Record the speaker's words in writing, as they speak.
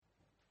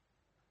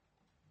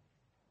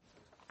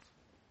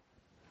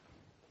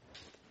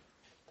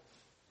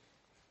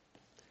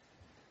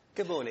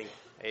Good morning.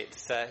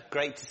 It's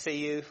great to see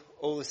you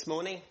all this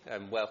morning,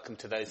 and welcome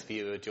to those of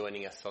you who are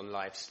joining us on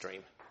live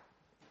stream.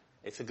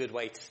 It's a good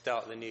way to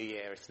start the new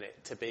year, isn't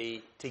it? To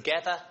be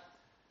together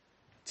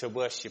to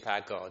worship our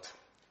God.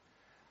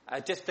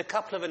 Just a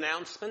couple of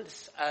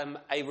announcements.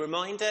 A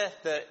reminder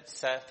that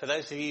for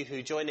those of you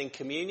who join in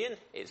communion,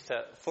 it's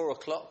at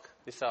 4:00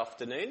 this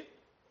afternoon.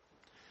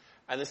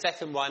 And the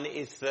second one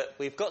is that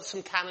we've got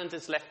some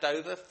calendars left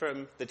over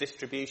from the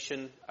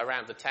distribution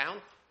around the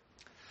town.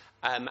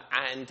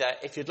 And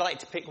if you'd like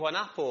to pick one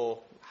up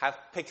or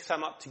pick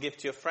some up to give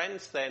to your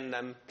friends,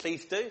 then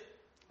please do.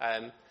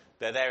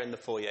 They're there in the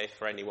foyer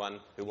for anyone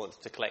who wants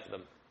to collect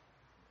them.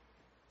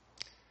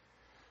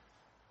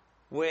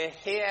 We're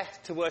here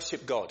to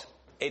worship God.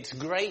 It's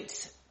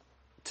great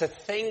to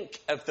think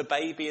of the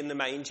baby in the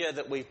manger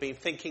that we've been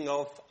thinking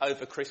of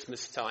over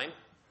Christmas time.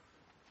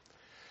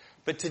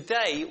 But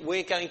today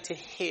we're going to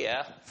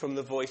hear from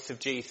the voice of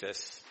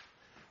Jesus.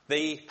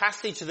 The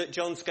passage that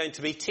John's going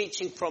to be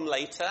teaching from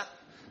later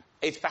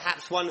is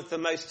perhaps one of the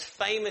most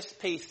famous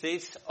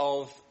pieces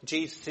of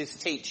Jesus'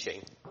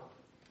 teaching.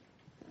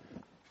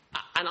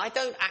 And I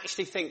don't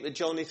actually think that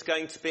John is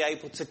going to be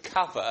able to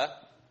cover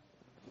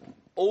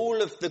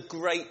all of the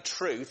great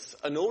truth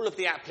and all of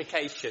the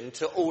application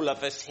to all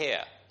of us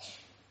here.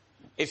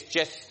 It's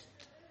just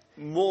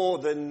more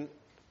than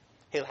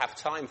he'll have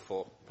time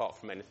for, apart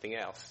from anything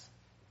else.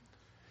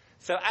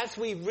 So as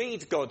we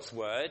read God's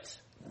word,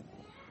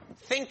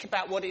 think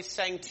about what it's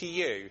saying to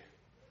you.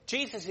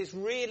 Jesus is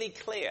really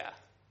clear.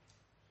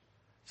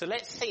 So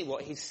let's see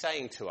what he's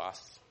saying to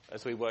us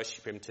as we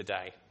worship him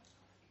today.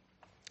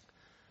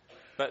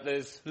 But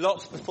there's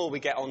lots before we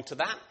get on to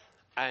that.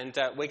 And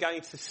we're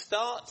going to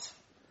start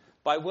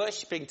by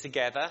worshipping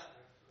together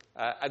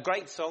a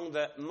great song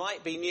that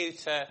might be new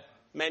to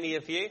many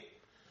of you.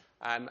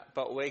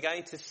 But we're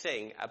going to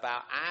sing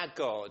about our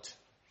God,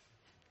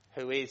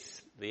 who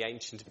is the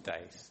Ancient of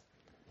Days.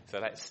 So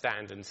let's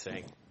stand and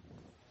sing.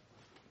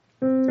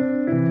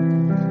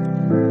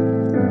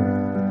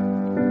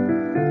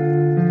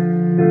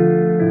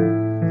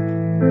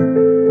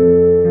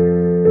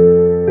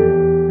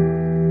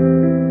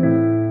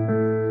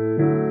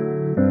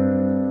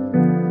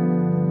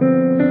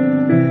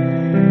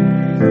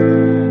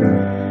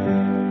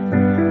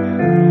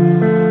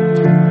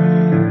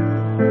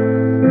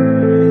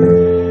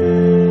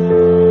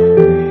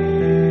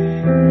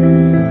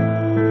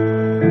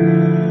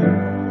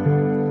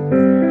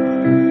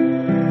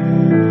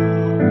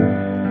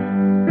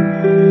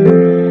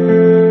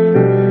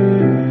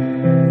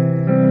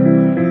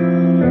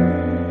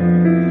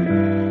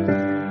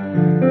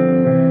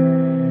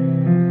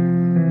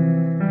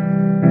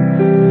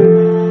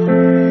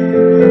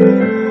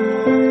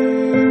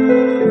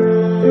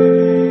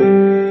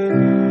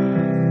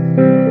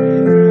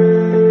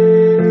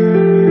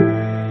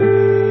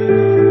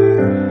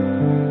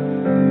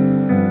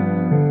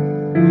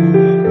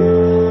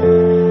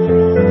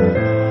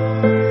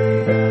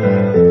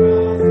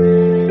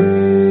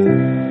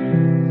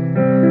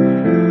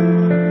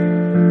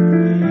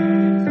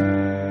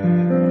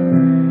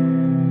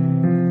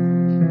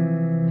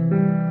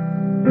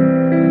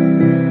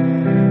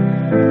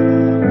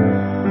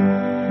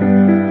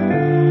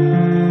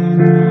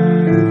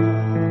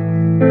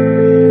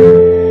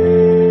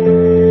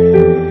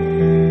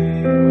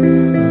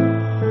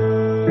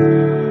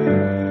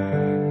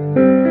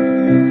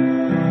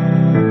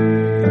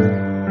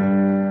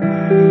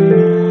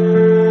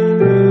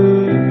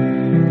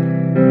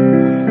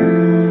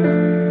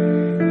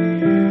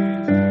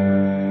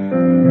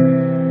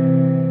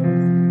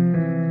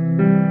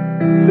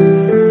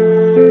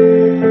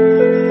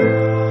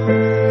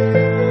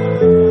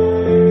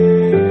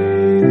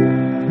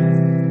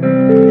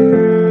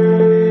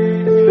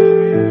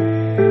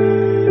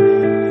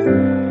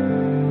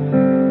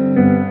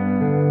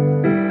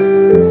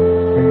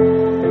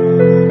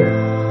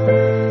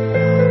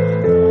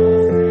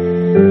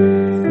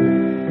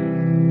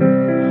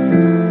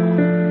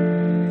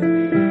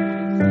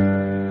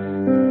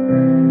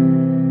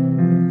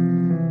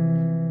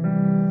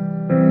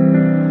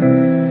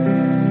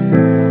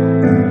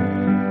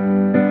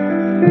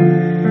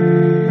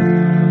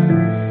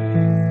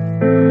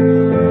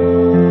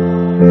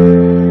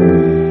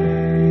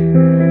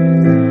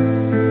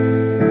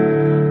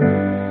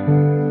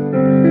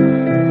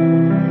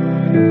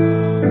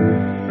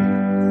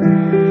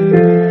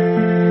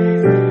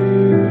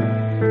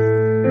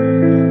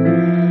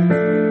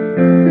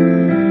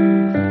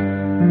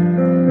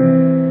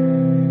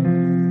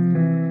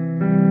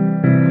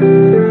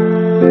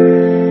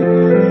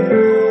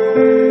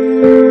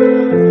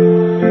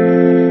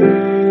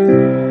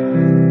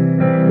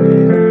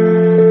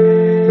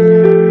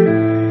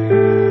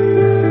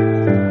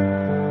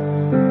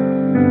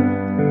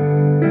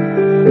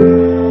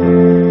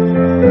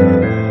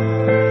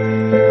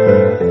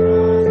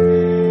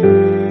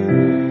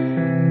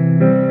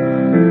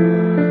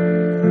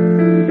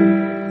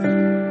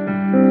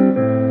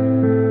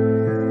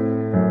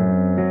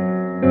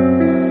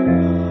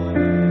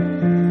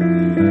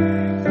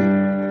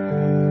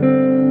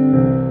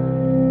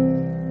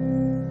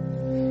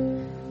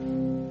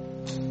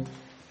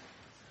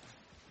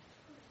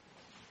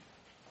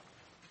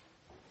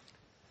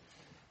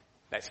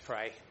 Let's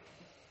pray.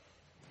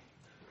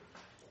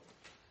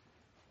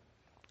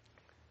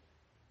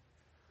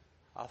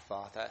 Our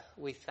Father,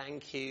 we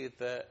thank you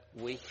that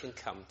we can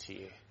come to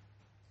you.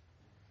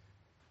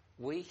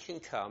 We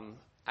can come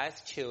as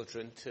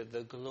children to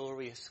the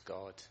glorious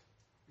God,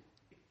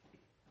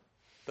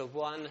 the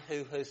one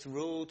who has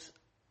ruled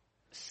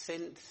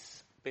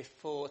since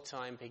before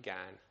time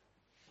began,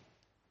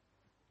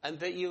 and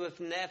that you have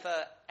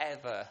never,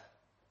 ever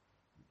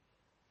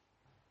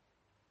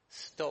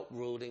stopped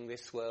ruling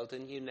this world,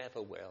 and you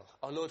never will.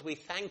 Oh Lord, we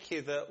thank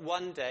you that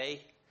one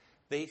day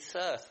this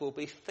earth will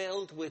be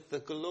filled with the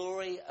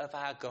glory of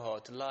our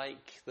God,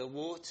 like the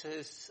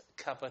waters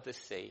cover the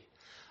sea.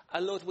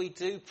 And Lord, we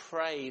do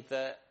pray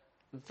that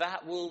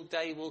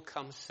day will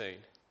come soon.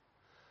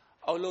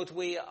 Oh Lord,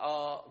 we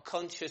are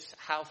conscious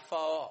how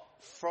far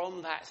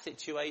from that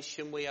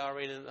situation we are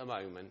in at the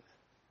moment.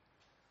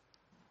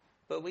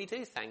 But we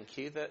do thank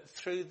you that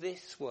through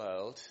this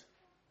world,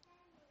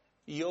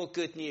 your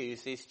good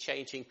news is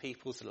changing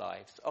people's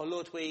lives. Oh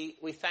Lord, we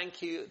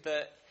thank you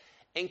that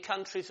in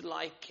countries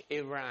like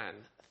Iran,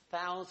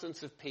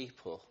 thousands of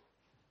people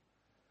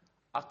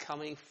are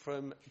coming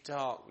from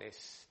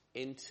darkness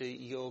into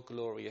your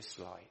glorious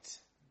light.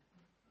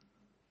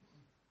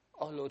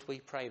 Oh Lord, we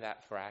pray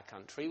that for our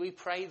country. We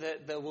pray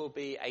that there will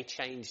be a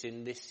change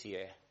in this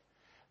year,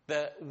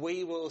 that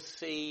we will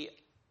see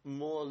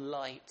more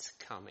light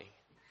coming.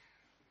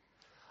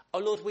 Oh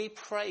Lord, we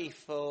pray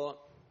for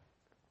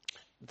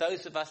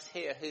those of us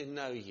here who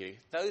know you,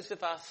 those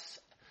of us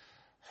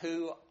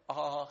who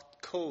are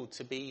called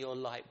to be your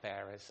light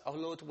bearers. Oh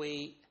Lord,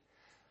 we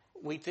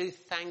do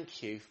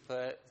thank you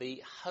for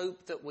the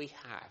hope that we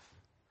have.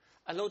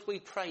 And Lord, we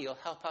pray you'll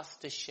help us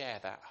to share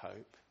that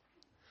hope.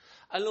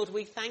 And Lord,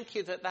 we thank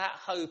you that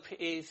hope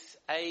is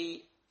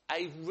a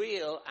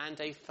real and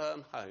a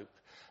firm hope,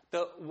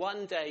 that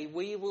one day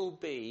we will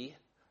be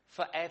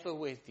forever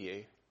with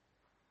you,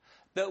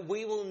 that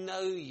we will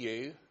know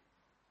you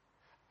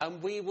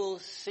and we will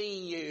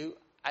see you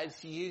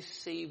as you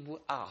see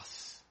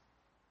us.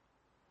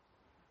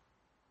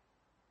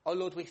 Oh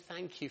Lord, we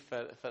thank you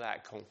for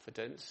that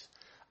confidence.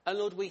 And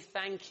Lord, we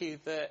thank you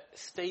that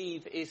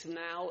Steve is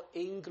now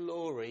in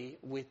glory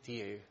with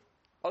you.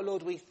 Oh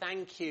Lord, we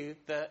thank you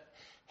that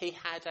he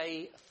had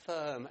a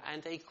firm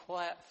and a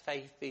quiet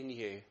faith in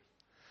you,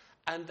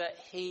 and that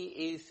he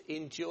is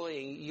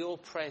enjoying your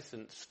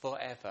presence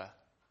forever.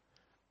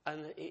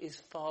 And it is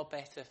far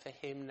better for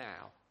him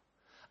now.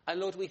 And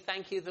Lord, we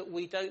thank you that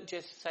we don't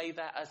just say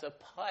that as a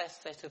pious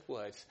set of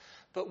words,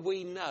 but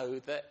we know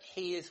that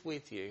he is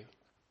with you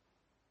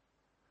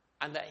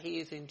and that he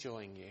is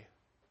enjoying you.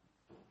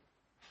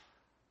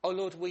 Oh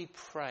Lord, we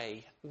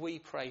pray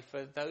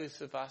for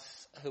those of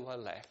us who are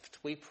left.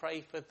 We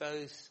pray for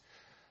those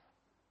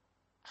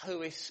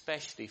who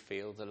especially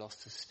feel the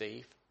loss of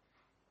Steve.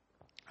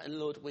 And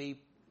Lord, we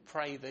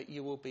pray that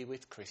you will be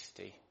with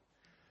Christy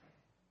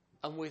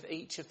and with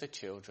each of the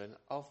children.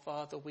 Oh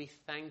Father, we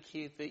thank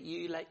you that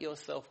you let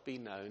yourself be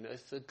known as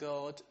the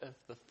God of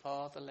the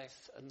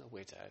fatherless and the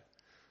widow.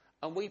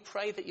 And we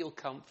pray that you'll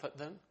comfort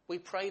them. We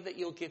pray that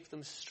you'll give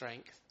them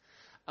strength.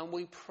 And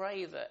we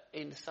pray that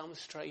in some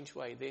strange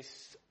way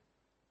this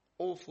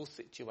awful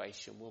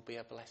situation will be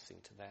a blessing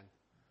to them.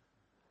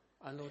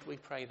 And Lord, we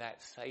pray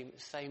that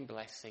same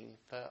blessing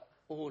for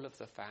all of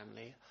the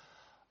family,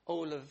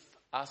 all of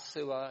us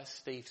who are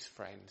Steve's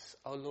friends.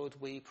 Oh Lord,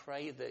 we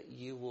pray that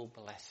you will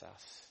bless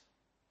us.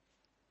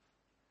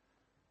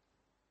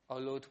 Oh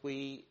Lord,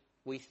 we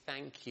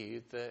thank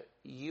you that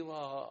you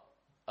are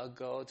a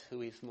God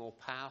who is more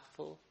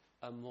powerful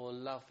and more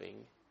loving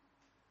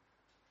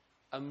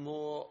and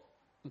more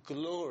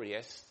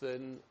glorious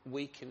than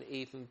we can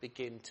even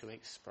begin to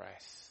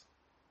express.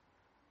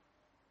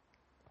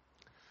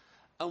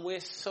 And we're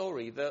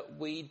sorry that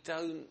we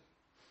don't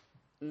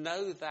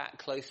know that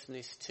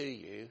closeness to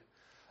you,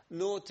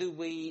 nor do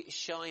we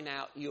shine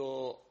out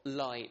your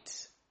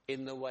light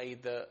in the way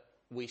that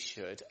we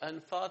should.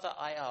 And Father,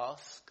 I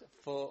ask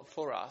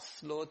for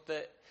us, Lord,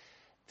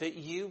 that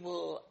you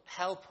will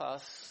help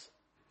us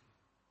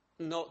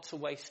not to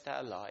waste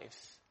our lives.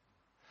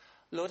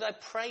 Lord, I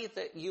pray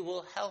that you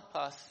will help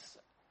us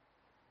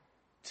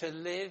to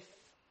live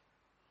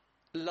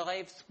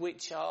lives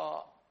which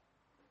are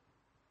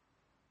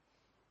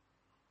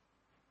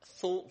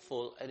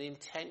thoughtful and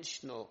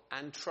intentional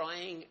and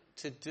trying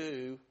to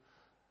do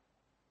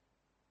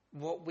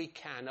what we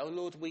can. Oh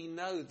Lord, we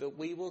know that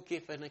we will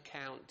give an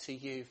account to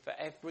you for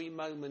every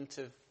moment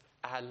of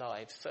our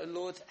lives. So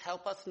Lord,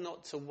 help us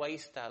not to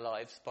waste our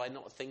lives by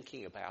not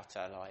thinking about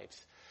our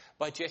lives,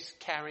 by just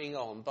carrying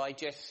on, by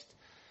just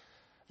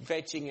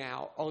vegging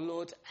out. Oh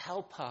Lord,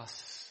 help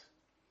us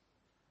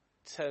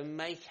to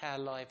make our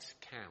lives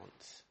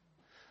count.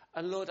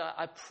 And Lord,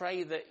 I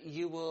pray that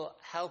you will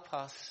help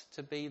us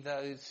to be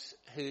those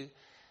who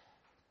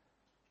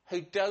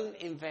don't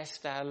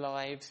invest our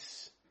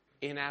lives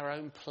in our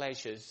own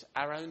pleasures,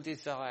 our own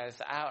desires,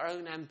 our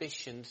own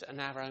ambitions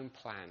and our own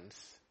plans.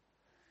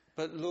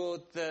 But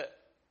Lord, that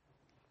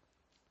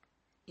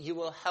you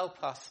will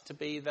help us to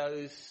be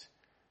those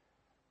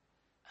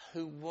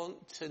who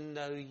want to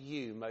know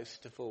you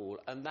most of all.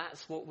 And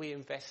that's what we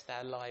invest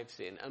our lives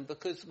in. And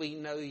because we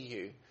know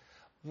you,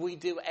 we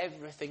do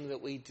everything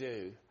that we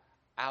do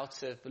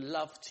out of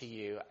love to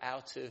you,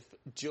 out of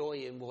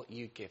joy in what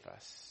you give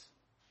us.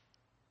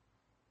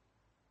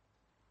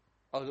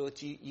 Oh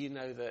Lord, you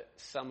know that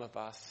some of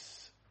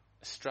us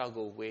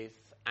struggle with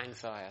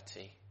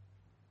anxiety.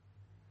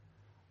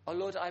 Oh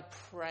Lord, I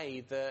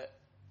pray that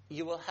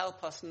you will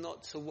help us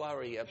not to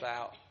worry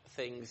about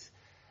things,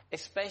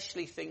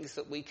 especially things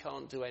that we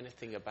can't do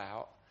anything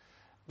about,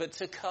 but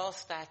to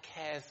cast our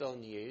cares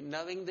on you,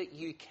 knowing that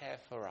you care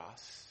for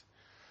us.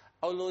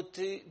 Oh Lord,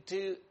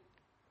 do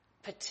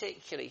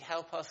particularly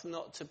help us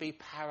not to be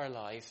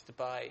paralysed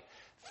by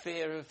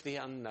fear of the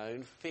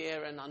unknown,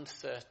 fear and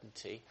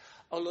uncertainty.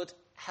 Oh Lord,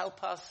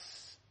 help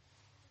us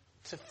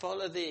to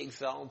follow the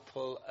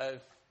example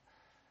of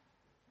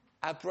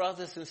our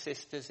brothers and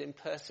sisters in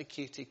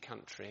persecuted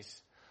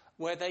countries,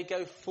 where they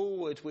go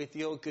forward with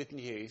your good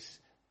news,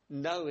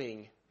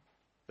 knowing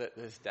that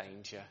there's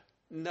danger,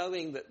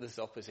 knowing that there's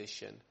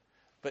opposition,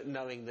 but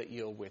knowing that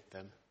you're with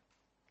them.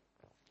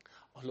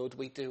 Oh Lord,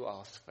 we do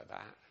ask for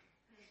that.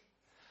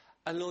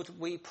 And Lord,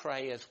 we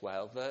pray as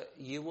well that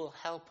you will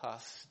help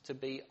us to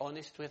be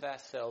honest with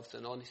ourselves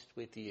and honest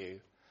with you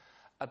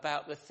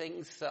about the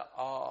things that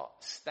are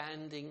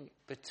standing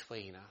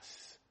between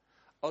us.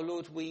 Oh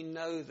Lord, we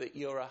know that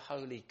you're a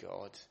holy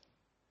God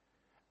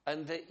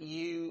and that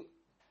you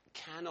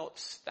cannot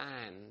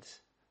stand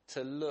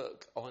to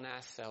look on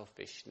our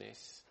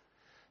selfishness,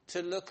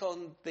 to look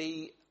on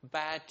the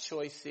bad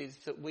choices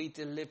that we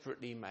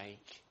deliberately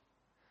make,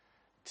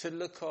 to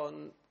look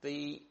on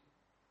the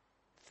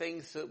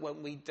things that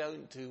when we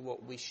don't do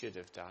what we should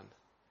have done,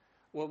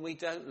 when we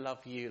don't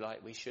love you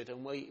like we should,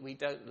 and we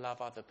don't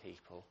love other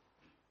people.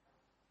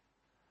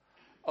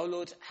 Oh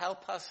Lord,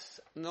 help us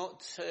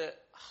not to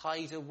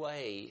hide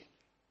away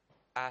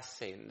our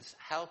sins.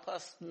 Help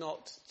us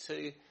not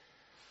to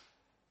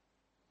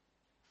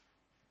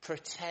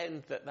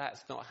pretend that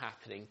that's not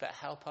happening, but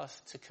help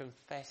us to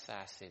confess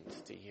our sins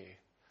to you.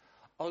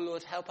 Oh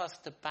Lord, help us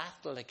to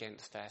battle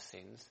against our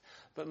sins,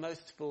 but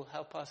most of all,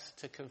 help us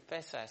to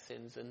confess our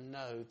sins and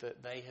know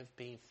that they have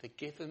been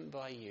forgiven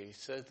by you,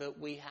 so that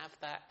we have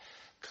that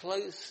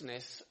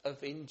closeness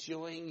of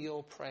enjoying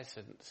your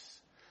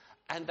presence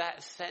and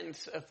that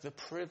sense of the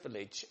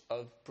privilege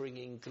of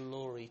bringing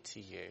glory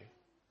to you.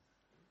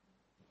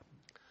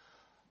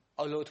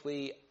 Oh Lord,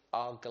 we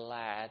are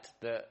glad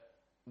that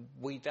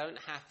we don't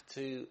have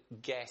to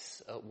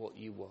guess at what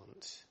you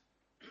want,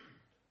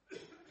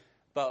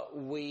 but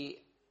we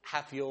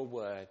have your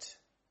word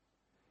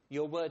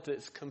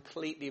that's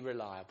completely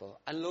reliable.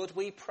 And Lord,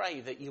 we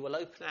pray that you will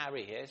open our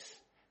ears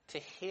to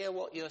hear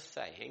what you're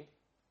saying,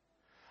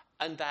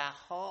 and our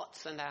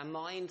hearts and our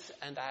minds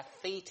and our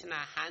feet and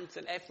our hands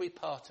and every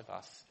part of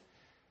us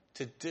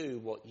to do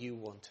what you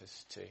want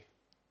us to.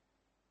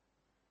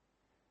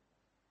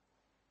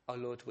 Oh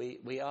Lord,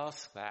 we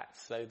ask that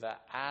so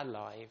that our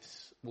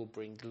lives will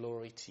bring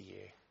glory to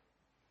you.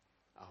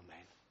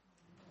 Amen.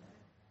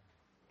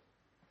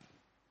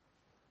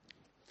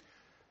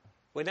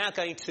 We're now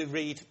going to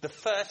read the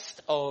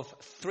first of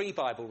 3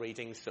 Bible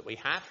readings that we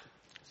have.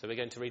 So we're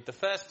going to read the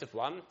first of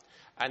one,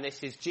 and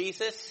this is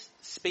Jesus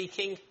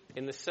speaking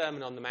in the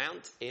Sermon on the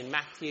Mount in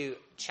Matthew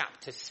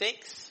chapter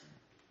 6.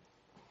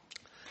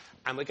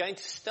 And we're going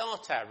to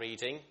start our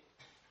reading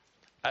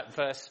at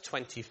verse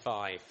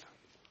 25.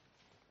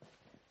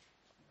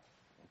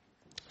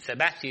 So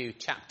Matthew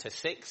chapter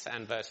 6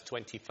 and verse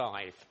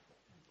 25.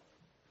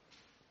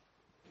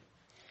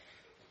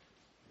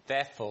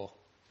 Therefore,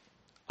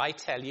 I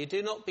tell you,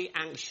 do not be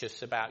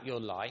anxious about your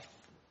life,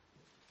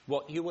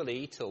 what you will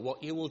eat or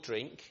what you will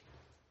drink,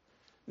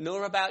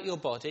 nor about your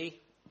body,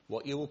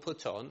 what you will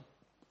put on.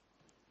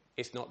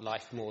 Is not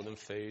life more than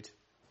food,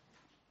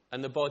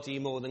 and the body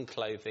more than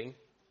clothing?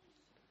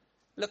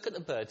 Look at the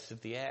birds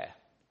of the air.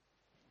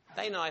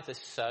 They neither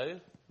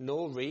sow,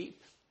 nor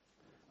reap,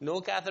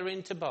 nor gather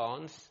into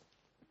barns,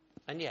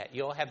 and yet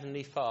your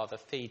heavenly Father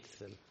feeds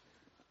them.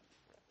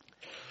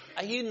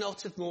 Are you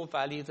not of more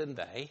value than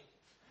they?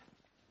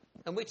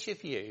 And which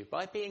of you,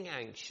 by being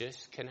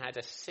anxious, can add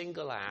a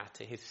single hour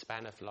to his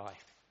span of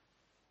life?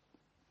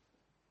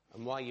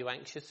 And why are you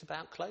anxious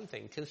about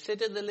clothing?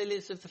 Consider the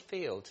lilies of the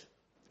field,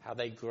 how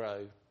they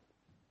grow.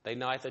 They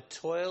neither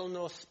toil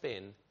nor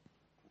spin.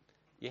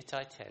 Yet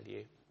I tell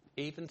you,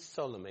 even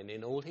Solomon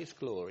in all his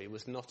glory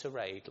was not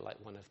arrayed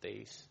like one of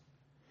these.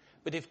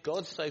 But if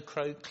God so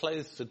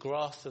clothes the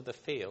grass of the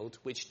field,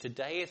 which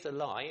today is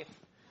alive,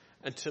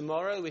 and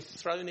tomorrow is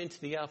thrown into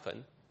the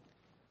oven,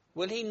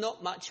 will he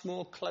not much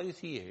more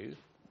clothe you,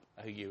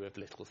 O you of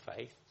little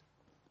faith?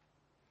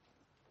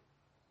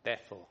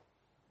 Therefore,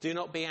 do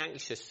not be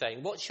anxious,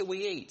 saying, what shall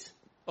we eat?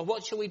 Or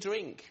what shall we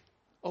drink?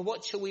 Or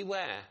what shall we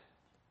wear?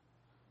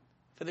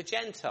 For the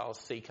Gentiles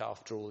seek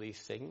after all these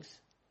things,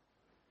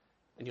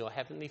 and your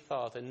heavenly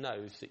Father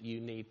knows that you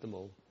need them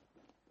all.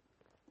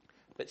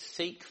 But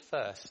seek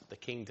first the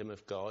kingdom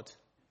of God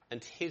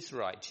and his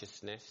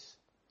righteousness,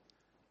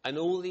 and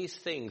all these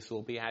things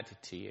will be added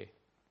to you.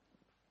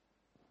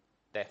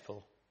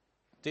 Therefore,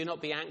 do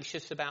not be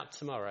anxious about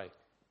tomorrow,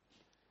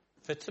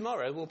 for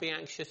tomorrow will be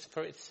anxious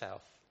for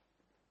itself.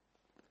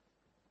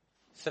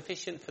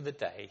 Sufficient for the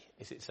day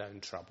is its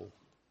own trouble.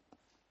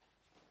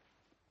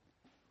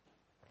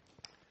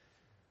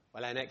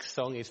 Well, our next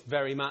song is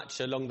very much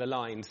along the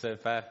lines of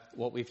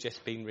what we've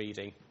just been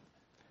reading.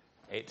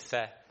 It's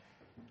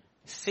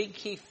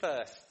Seek Ye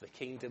First the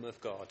Kingdom of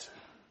God.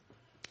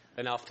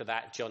 And after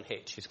that, John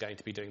Hitch is going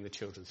to be doing the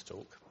children's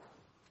talk.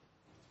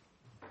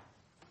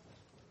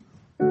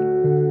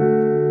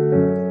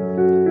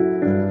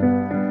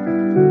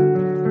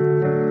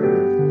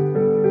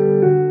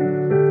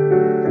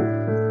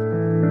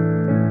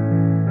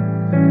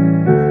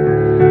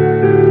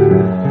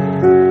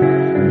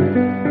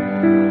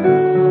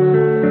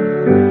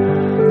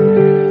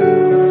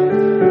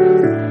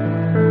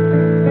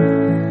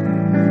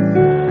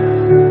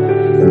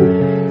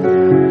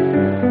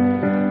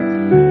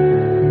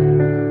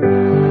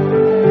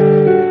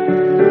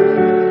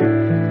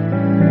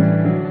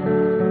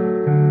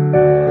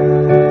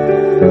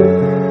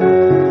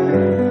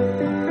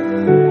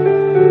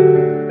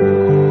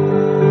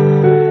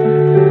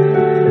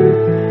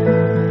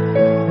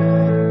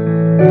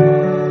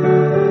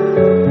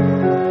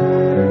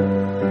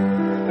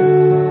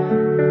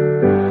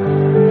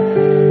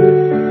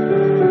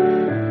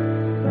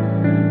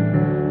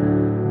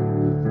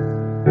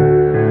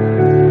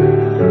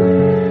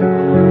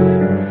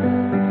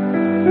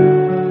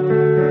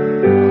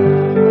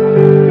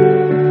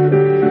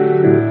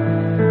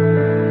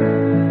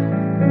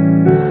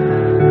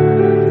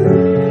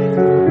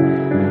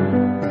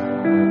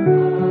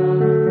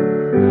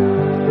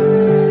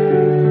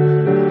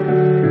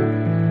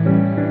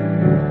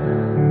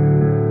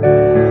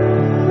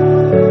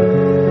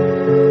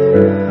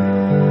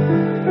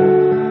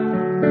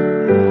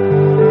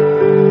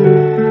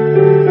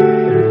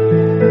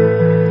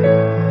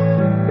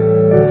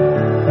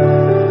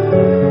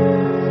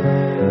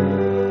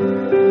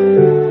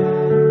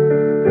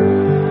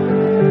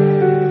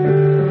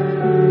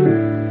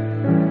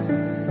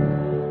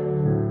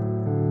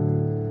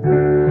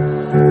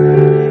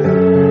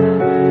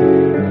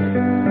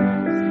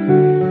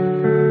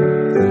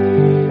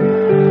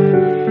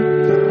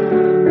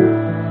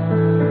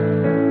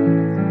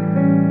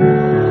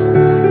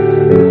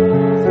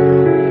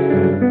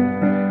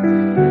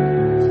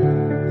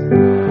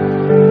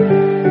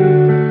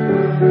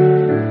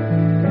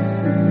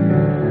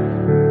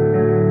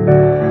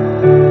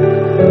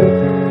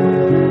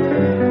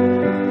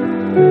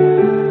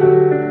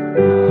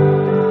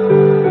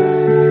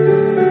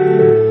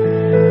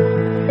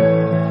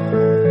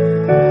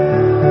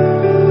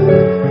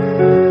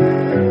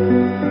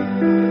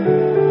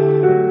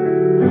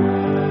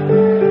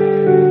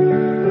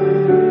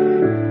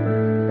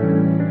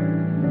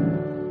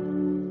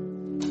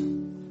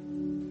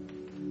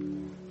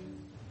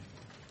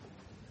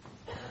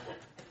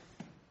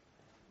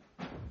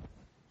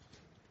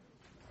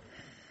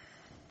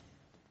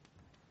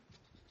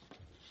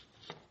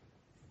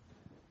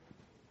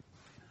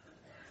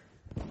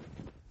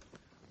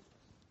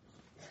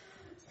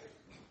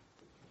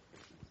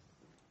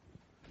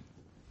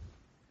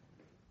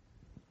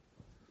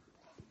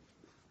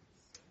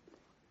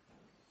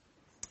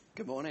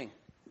 Good morning.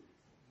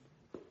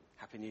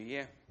 Happy New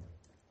Year.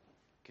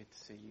 Good to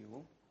see you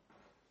all.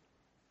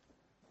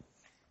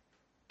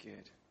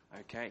 Good.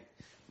 Okay.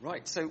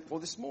 Right, so,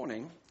 this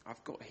morning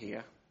I've got here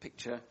a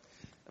picture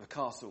of a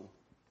castle.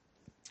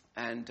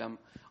 And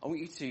I want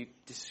you to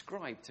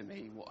describe to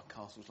me what a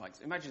castle's like.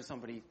 So imagine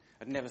somebody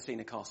had never seen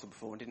a castle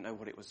before and didn't know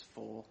what it was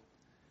for.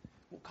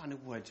 What kind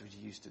of words would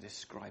you use to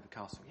describe a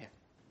castle? Yeah.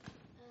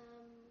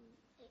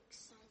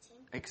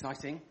 Exciting.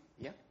 Exciting?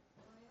 Yeah.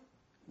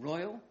 Royal.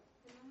 Royal?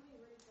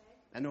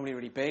 They're normally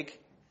really big. They're normally really big.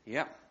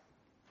 Yeah.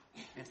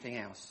 Anything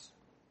else?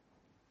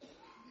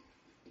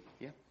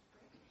 Yeah.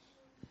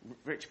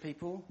 Rich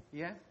people?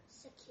 Yeah.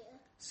 Secure.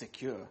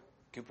 Secure.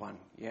 Good one.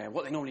 Yeah.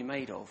 What are they normally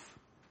made of?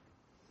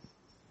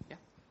 Yeah.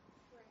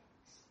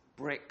 Bricks.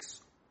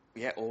 Bricks.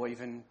 Yeah. Or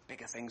even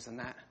bigger things than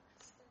that.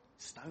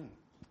 Stone.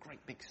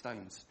 Great big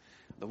stones.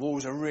 The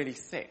walls are really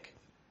thick.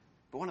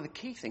 But one of the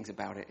key things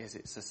about it is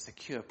it's a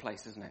secure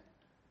place, isn't it?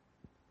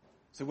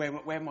 So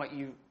where might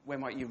you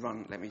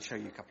run? Let me show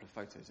you a couple of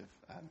photos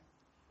of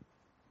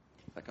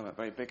that come up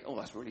very big. Oh,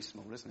 that's really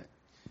small, isn't it?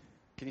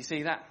 Can you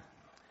see that?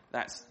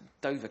 That's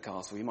Dover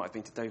Castle. You might have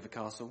been to Dover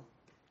Castle.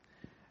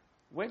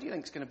 Where do you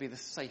think is going to be the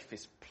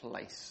safest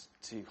place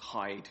to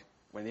hide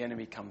when the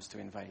enemy comes to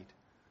invade?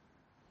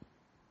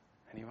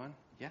 Anyone?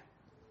 Yeah?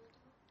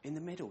 In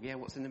the middle. Yeah,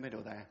 what's in the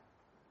middle there?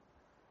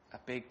 A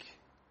great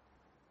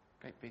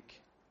big,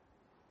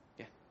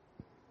 yeah.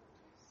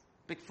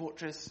 Big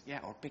fortress, yeah,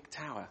 or a big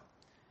tower.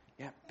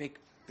 Yeah, big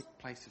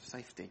place of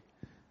safety.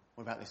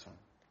 What about this one?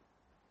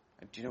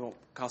 Do you know what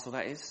castle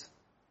that is?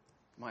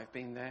 Might have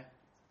been there.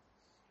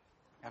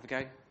 Have a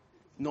go.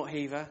 Not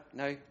Hever,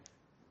 no. Do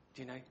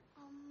you know?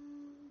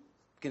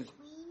 Queen.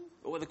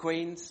 Or the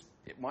Queens.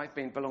 It might have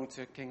been belonged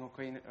to a king or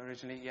queen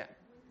originally, yeah.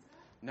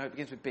 No, it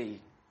begins with B.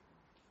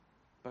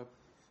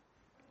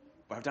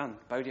 Well done.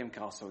 Bodiam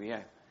Castle,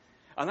 yeah.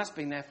 And that's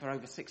been there for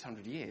over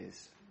 600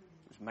 years.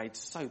 It was made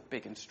so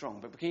big and strong.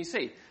 But can you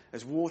see,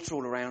 there's water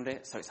all around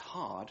it, so it's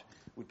hard.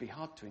 It would be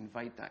hard to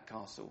invade that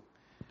castle.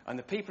 And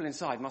the people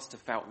inside must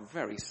have felt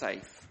very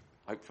safe,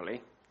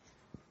 hopefully.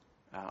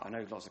 I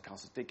know lots of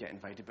castles did get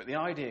invaded, but the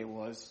idea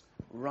was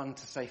run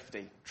to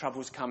safety.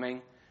 Trouble's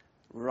coming,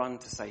 run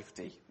to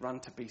safety. Run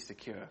to be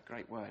secure.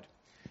 Great word.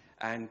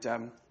 And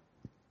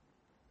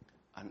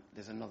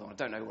there's another one. I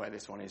don't know where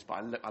this one is,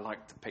 but I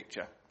like the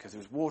picture because there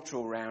was water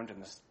all around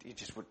and it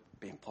just would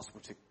be impossible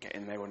to get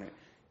in there, wouldn't it?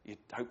 You'd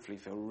hopefully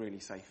feel really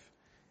safe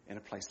in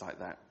a place like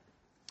that.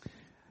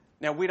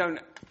 Now, we don't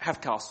have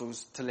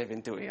castles to live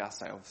in, do we,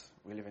 ourselves?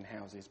 We live in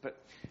houses.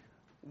 But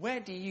where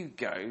do you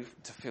go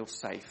to feel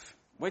safe?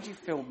 Where do you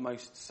feel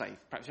most safe?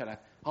 Perhaps you had a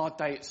hard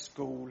day at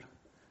school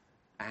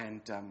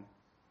and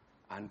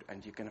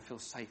you're going to feel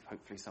safe,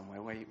 hopefully,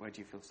 somewhere. Where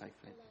do you feel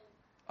safely?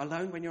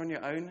 Alone when you're on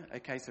your own?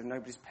 Okay, so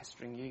nobody's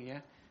pestering you,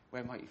 yeah?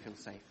 Where might you feel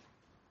safe?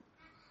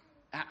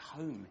 At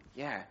home,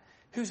 yeah.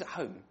 Who's at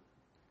home?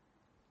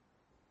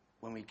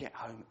 When we get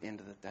home at the end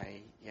of the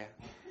day, yeah.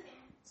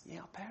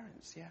 Yeah, our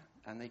parents, yeah.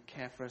 And they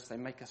care for us, they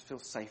make us feel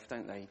safe,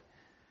 don't they?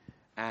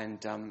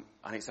 And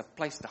it's a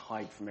place to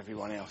hide from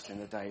everyone else in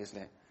the day, isn't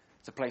it?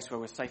 It's a place where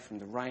we're safe from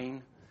the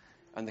rain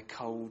and the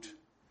cold,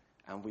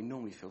 and we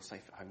normally feel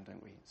safe at home,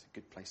 don't we? It's a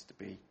good place to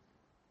be.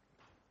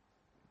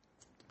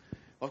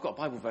 Well, I've got a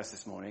Bible verse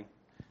this morning,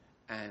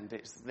 and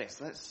it's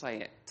this. Let's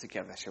say it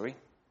together, shall we?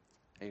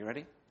 Are you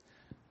ready?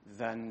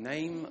 The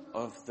name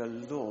of the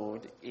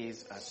Lord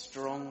is a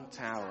strong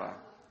tower.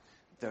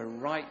 The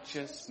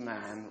righteous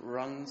man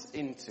runs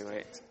into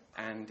it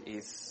and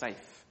is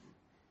safe.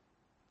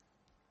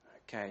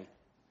 Okay.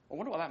 I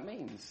wonder what that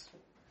means.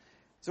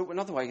 So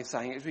another way of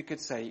saying it is we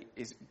could say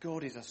is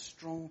God is a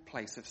strong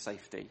place of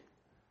safety.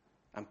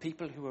 And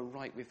people who are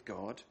right with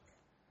God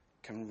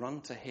can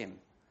run to him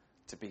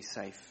to be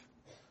safe.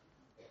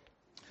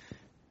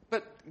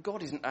 But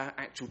God isn't an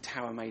actual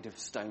tower made of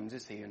stones,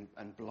 is he?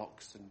 And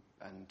blocks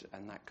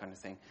and that kind of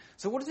thing.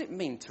 So what does it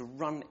mean to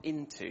run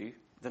into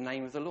the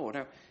name of the Lord?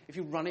 Now, if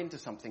you run into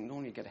something,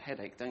 normally you get a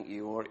headache, don't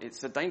you? Or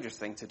it's a dangerous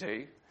thing to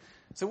do.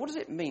 So what does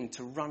it mean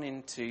to run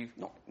into,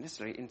 not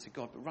necessarily into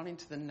God, but run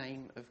into the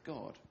name of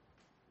God?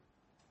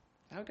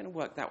 How are we going to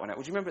work that one out?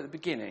 Well, do you remember at the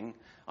beginning,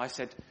 I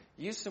said,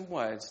 use some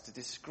words to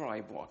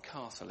describe what a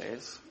castle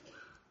is.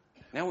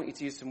 Now I want you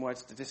to use some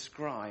words to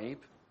describe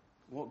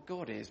what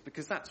God is,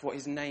 because that's what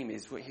his name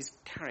is, what his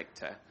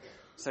character.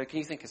 So can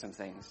you think of some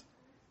things?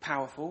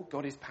 Powerful.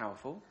 God is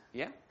powerful.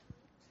 Yeah?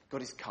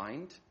 God is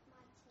kind.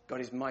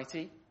 God is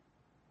mighty.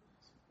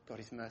 God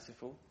is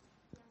merciful.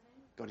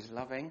 God is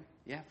loving.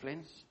 Yeah,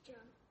 Flynn? Strong.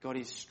 God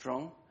is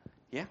strong.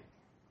 Yeah?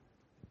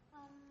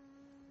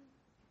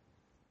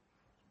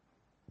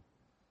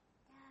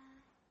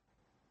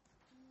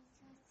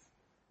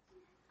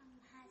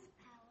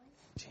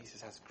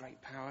 Jesus has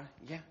great power.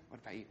 Yeah?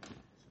 What about you?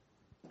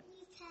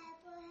 You care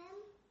for him.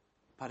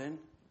 Pardon?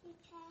 You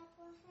care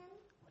for him.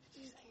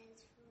 He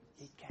cares for us.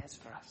 He cares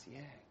for us, yeah.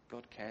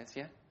 God cares,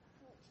 yeah?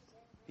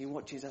 He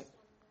watches over.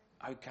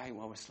 Okay,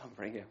 while we're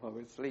slumbering, yeah, while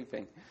we're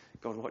sleeping,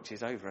 God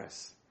watches over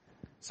us.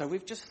 So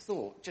we've just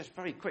thought, just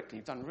very quickly,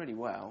 you've done really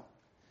well,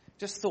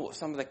 just thought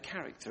some of the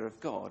character of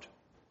God.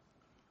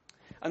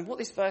 And what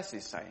this verse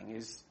is saying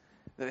is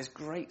that there's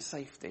great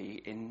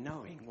safety in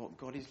knowing what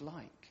God is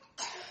like.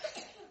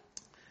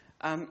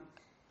 And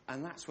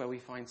that's where we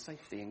find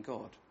safety in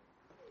God,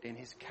 in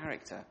his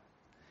character.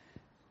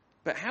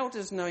 But how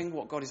does knowing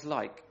what God is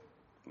like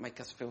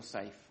make us feel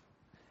safe?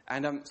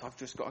 And so I've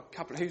just got a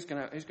couple. Who's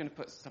going to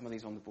put some of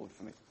these on the board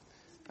for me?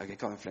 Okay,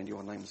 go on, Flynn,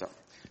 your name's up.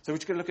 So we're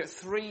just going to look at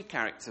 3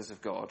 characters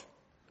of God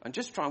and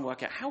just try and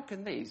work out how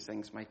can these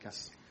things make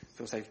us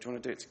feel safe. Do you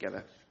want to do it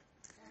together?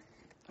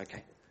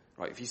 Okay.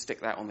 Right, if you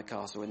stick that on the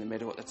castle in the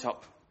middle at the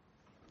top,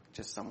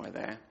 just somewhere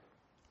there.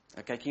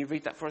 Okay, can you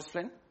read that for us,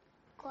 Flynn?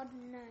 God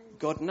knows.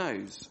 God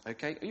knows.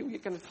 Okay, you're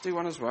going to do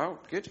one as well.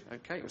 Good.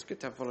 Okay, it was good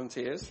to have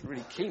volunteers,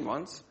 really keen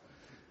ones.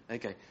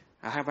 Okay,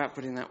 how about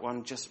putting that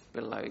one just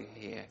below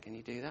here? Can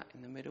you do that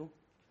in the middle?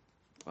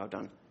 Well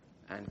done.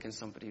 And can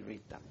somebody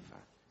read that for?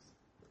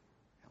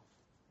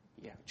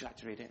 Yeah, would you like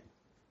to read it?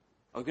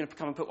 Oh, we're going to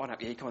come and put one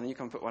up. Yeah, come on, then you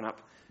come and put one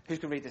up. Who's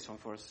going to read this one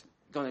for us?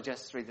 Go on then,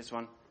 Jess, read this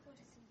one.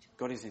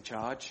 God is in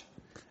charge.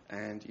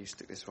 And you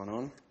stick this one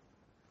on.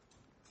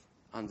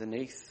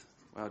 Underneath.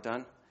 Well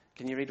done.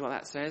 Can you read what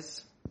that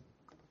says?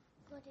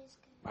 God is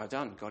good. Well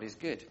done. God is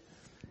good.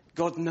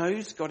 God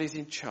knows. God is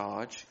in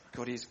charge.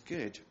 God is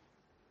good.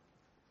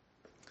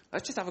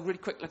 Let's just have a really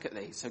quick look at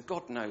these. So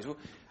God knows. Well,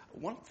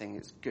 one thing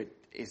that's good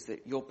is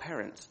that your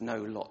parents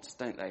know lots,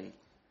 don't they?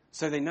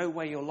 So they know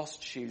where your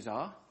lost shoes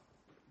are,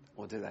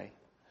 or do they?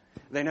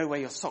 They know where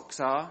your socks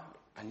are,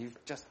 and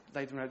you've just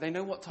laid them out. They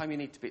know what time you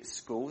need to be at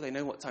school. They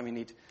know what time you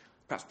need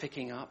perhaps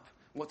picking up,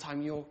 what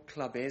time your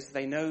club is.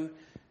 They know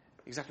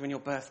exactly when your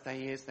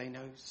birthday is. They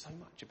know so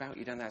much about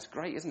you, don't they? That's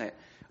great, isn't it?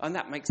 And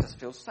that makes us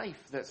feel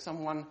safe that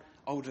someone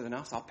older than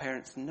us, our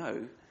parents,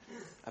 know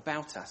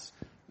about us.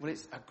 Well,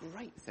 it's a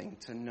great thing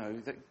to know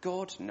that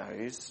God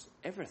knows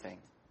everything.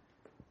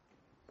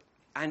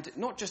 And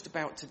not just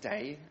about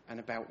today and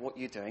about what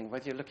you're doing,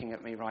 whether you're looking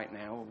at me right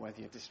now or whether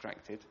you're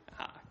distracted.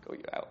 Got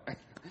you out.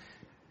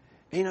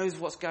 He knows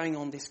what's going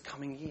on this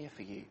coming year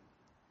for you.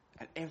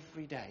 At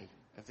every day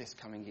of this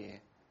coming year.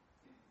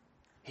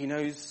 He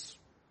knows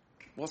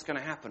what's going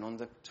to happen on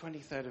the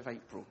 23rd of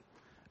April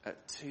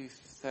at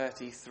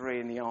 2:33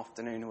 in the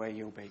afternoon where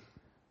you'll be.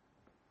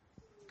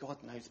 God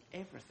knows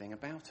everything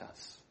about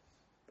us.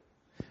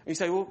 And you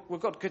say, well,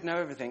 God could know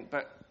everything,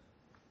 but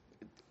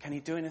can he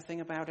do anything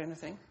about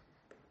anything?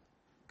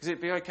 Because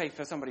it'd be okay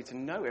for somebody to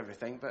know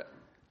everything, but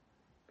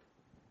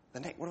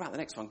what about the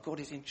next one? God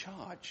is in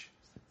charge.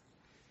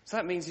 So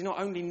that means he not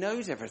only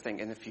knows everything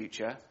in the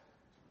future,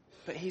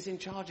 but he's in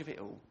charge of it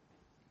all.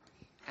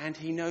 And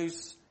he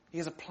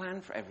has a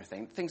plan for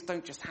everything. Things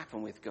don't just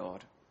happen with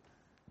God.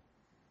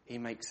 He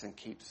makes and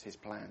keeps his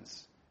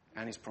plans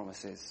and his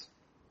promises.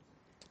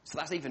 So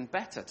that's even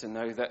better to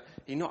know that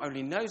he not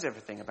only knows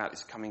everything about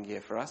this coming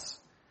year for us,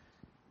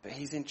 but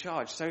he's in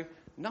charge. So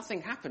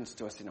nothing happens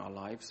to us in our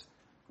lives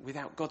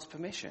without God's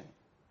permission,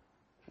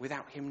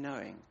 without him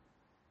knowing.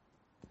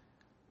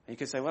 And you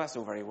could say, well, that's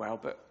all very well,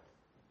 but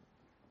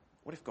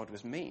what if God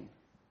was mean?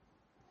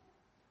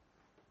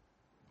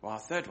 Well, our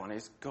third one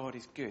is God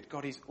is good.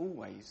 God is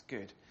always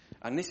good.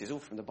 And this is all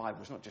from the Bible.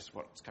 It's not just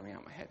what's coming out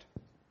of my head.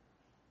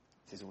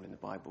 This is all in the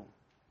Bible.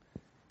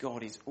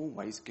 God is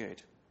always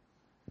good.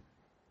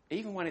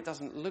 Even when it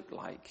doesn't look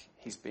like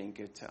he's being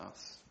good to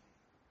us.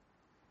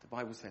 The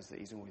Bible says that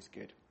he's always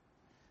good.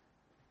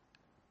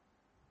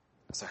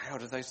 So how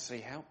do those three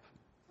help?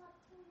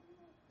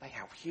 They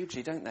help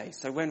hugely, don't they?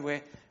 So when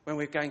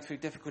we're going through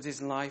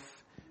difficulties in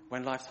life,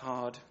 when life's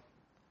hard,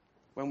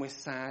 when we're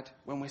sad,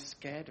 when we're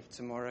scared of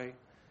tomorrow,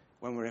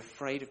 when we're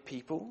afraid of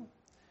people,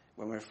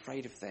 when we're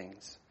afraid of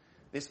things,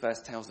 this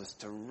verse tells us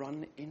to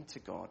run into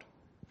God.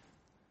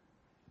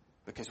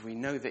 Because we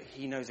know that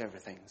he knows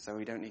everything, so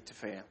we don't need to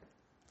fear.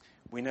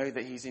 We know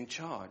that he's in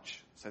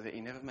charge, so that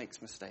he never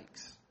makes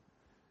mistakes.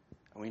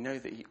 And we know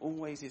that he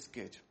always is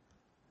good.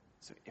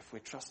 So if we're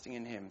trusting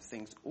in him,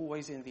 things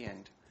always in the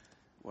end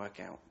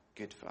work out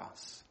good for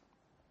us.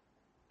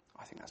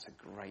 I think that's a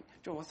great... Do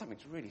you know what?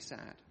 Something's really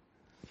sad.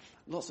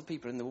 Lots of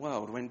people in the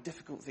world, when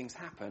difficult things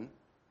happen,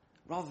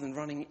 rather than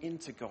running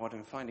into God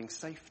and finding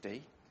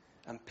safety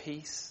and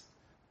peace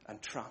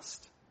and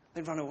trust,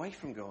 they run away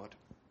from God.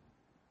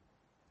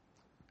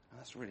 And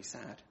that's really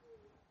sad.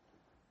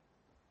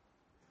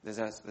 There's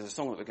a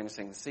song that we're going to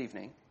sing this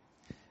evening,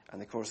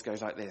 and the chorus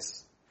goes like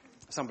this.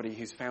 Somebody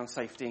who's found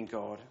safety in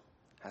God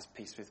has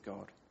peace with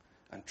God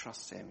and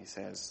trusts him. He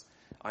says,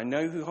 I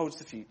know who holds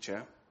the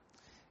future,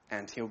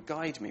 and he'll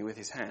guide me with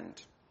his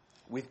hand.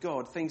 With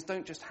God, things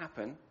don't just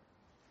happen.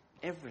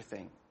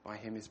 Everything by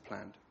him is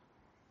planned.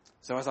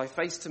 So as I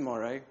face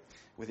tomorrow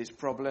with its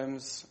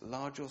problems,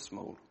 large or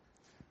small,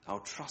 I'll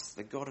trust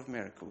the God of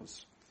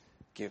miracles,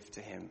 give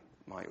to him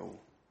my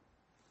all.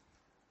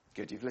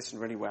 Good, you've listened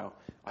really well.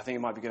 I think it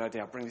might be a good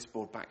idea. I'll bring this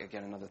board back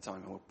again another time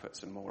and we'll put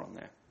some more on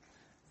there.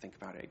 Think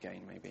about it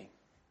again, maybe.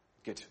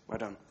 Good, well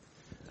done.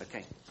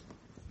 Okay.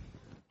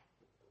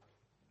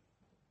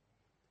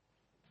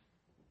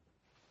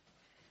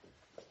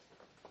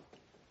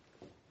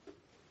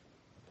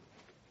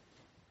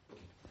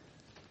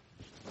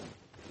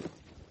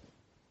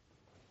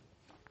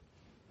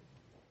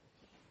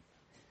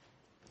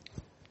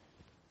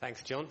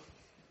 Thanks, John.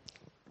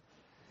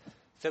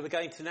 So we're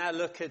going to now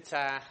look at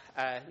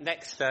our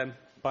next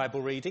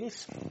Bible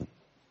readings.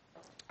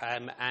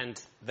 And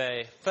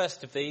the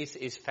first of these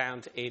is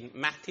found in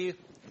Matthew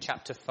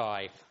chapter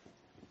 5.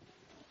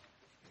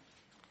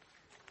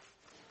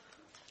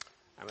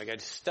 And we're going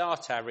to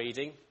start our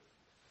reading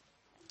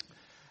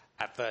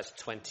at verse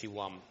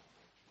 21.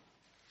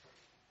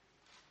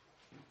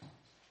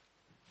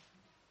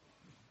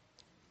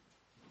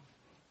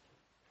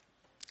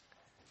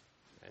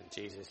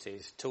 Jesus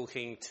is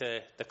talking to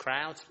the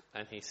crowd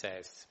and he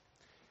says,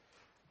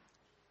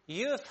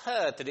 You have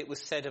heard that it was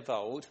said of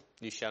old,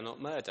 you shall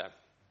not murder.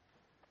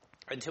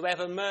 And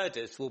whoever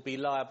murders will be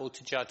liable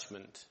to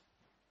judgment.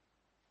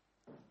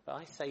 But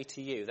I say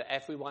to you that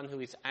everyone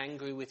who is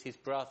angry with his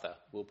brother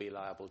will be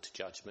liable to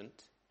judgment.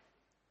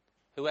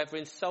 Whoever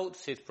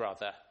insults his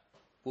brother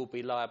will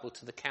be liable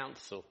to the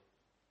council.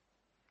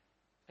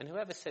 And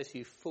whoever says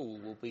you fool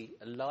will be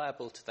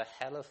liable to the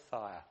hell of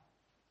fire.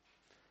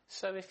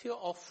 So if you're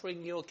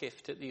offering your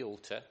gift at the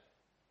altar,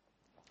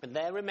 and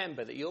there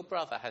remember that your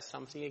brother has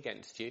something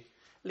against you,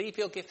 leave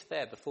your gift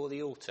there before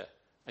the altar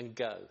and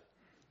go.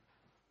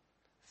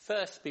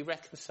 First be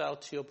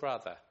reconciled to your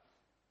brother,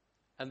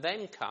 and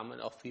then come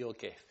and offer your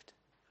gift.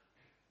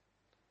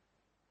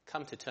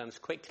 Come to terms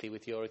quickly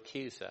with your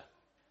accuser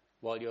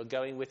while you're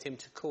going with him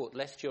to court,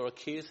 lest your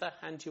accuser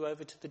hand you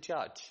over to the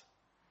judge,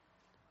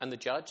 and the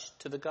judge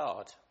to the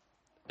guard,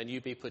 and you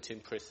be put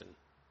in prison.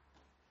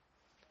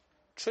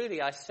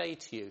 Truly I say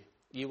to you,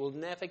 you will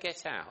never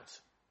get out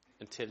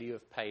until you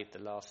have paid the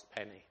last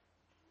penny.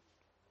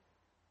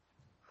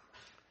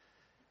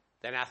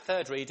 Then our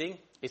third reading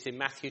is in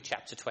Matthew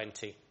chapter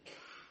 20.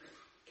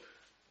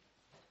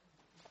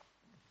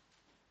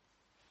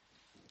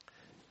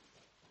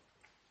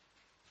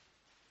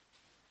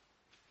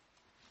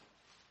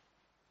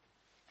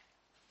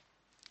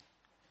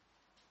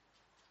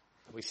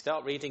 We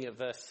start reading at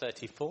verse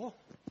 34.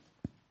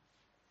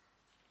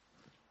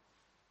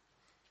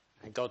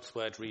 And God's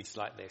word reads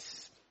like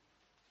this.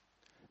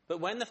 But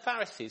when the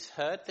Pharisees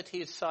heard that he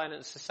had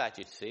silenced the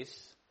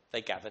Sadducees,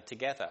 they gathered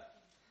together.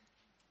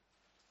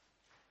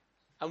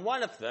 And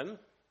one of them,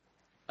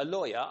 a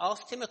lawyer,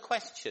 asked him a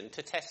question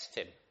to test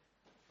him.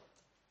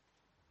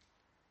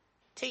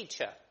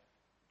 Teacher,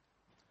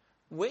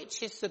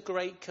 which is the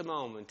great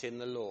commandment in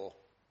the law?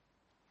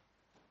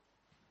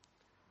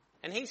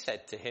 And he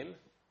said to him,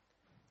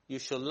 you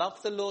shall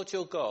love the Lord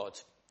your God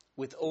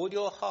with all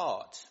your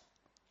heart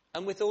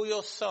and with all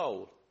your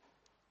soul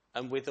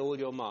and with all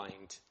your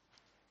mind.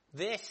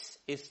 This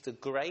is the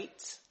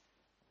great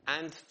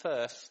and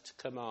first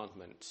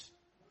commandment.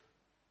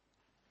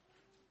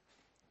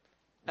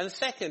 And the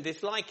second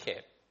is like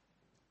it.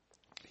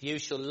 You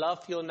shall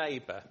love your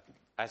neighbour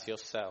as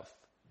yourself.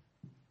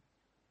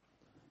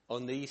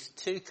 On these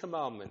two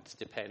commandments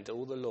depend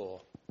all the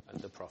law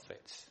and the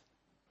prophets.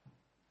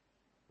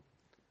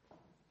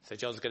 So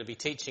John's going to be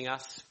teaching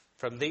us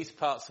from these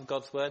parts of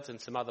God's words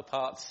and some other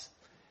parts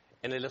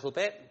in a little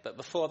bit. But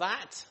before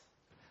that,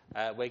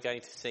 we're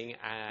going to sing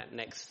our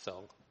next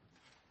song,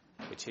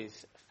 which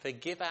is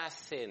Forgive Our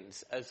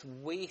Sins as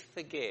We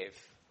Forgive,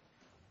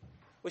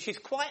 which is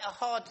quite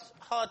a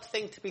hard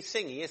thing to be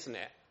singing, isn't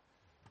it?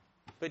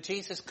 But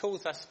Jesus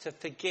calls us to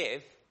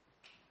forgive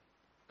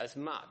as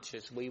much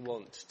as we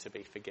want to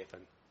be forgiven.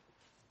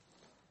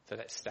 So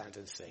let's stand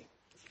and sing.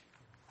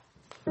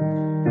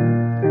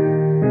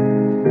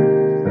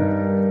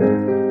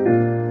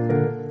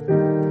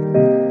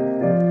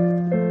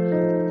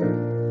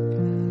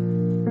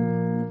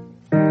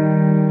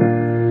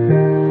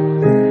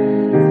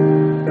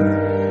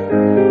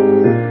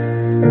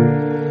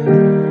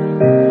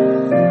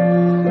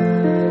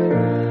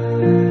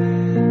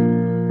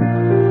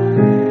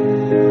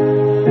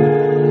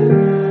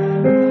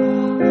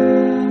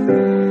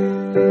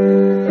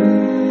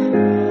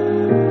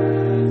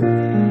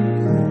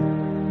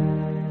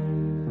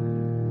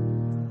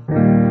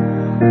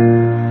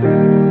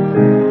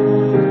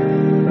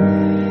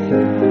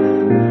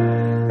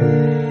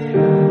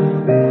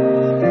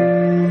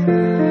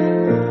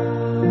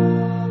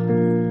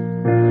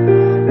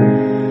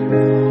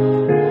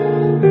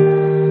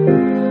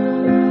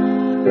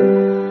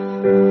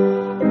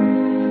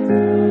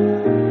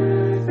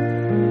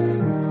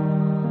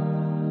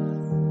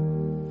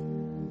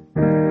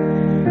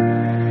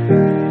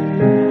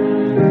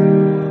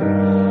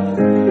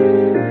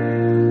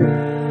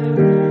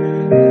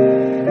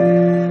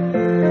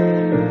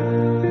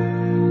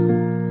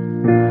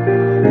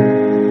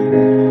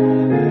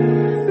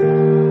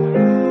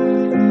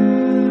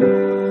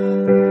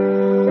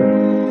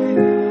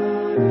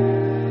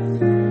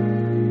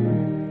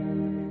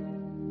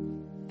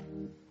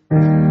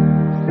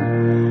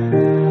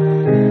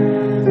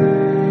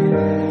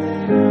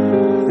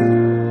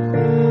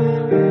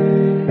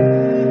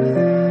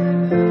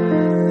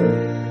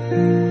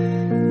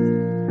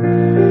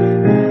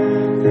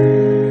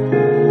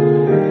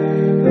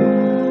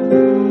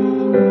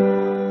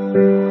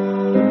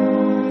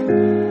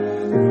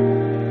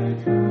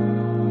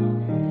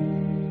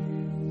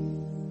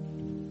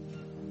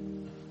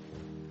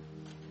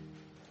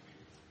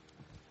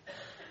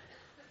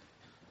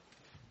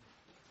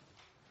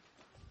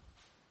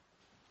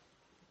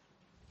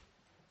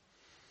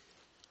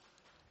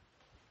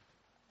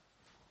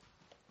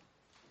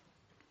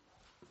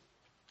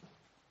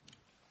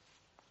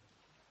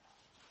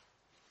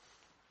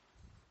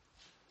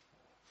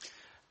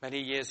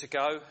 Many years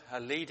ago, a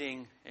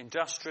leading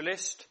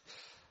industrialist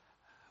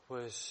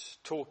was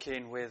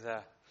talking with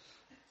a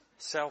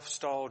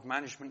self-styled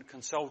management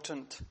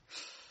consultant.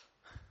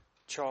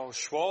 Charles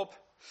Schwab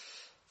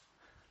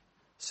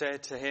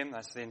said to him,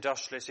 that's the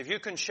industrialist, if you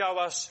can show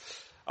us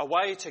a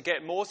way to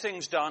get more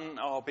things done,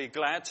 I'll be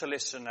glad to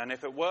listen. And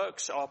if it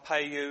works, I'll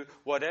pay you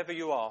whatever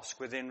you ask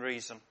within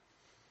reason.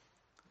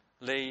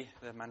 Lee,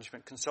 the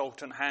management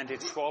consultant,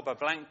 handed Schwab a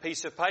blank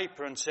piece of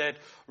paper and said,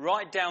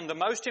 write down the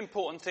most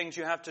important things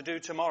you have to do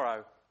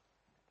tomorrow.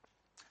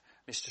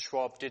 Mr.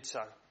 Schwab did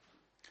so.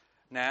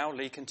 Now,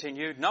 Lee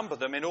continued, number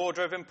them in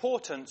order of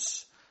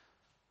importance.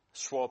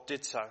 Schwab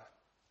did so.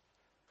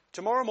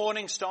 Tomorrow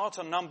morning, start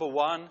on number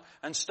 1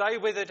 and stay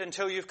with it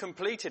until you've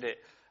completed it.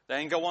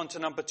 Then go on to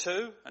number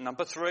 2 and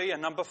number 3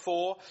 and number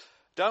 4.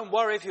 Don't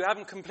worry if you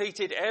haven't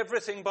completed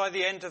everything by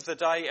the end of the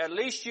day. At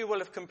least you will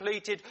have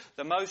completed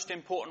the most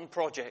important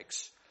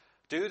projects.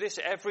 Do this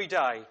every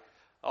day.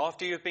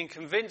 After you've been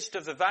convinced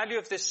of the value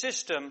of this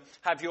system,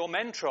 have your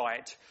men try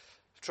it.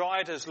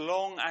 Try it as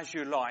long as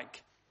you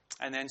like.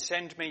 And then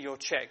send me your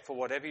check for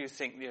whatever you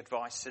think the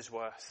advice is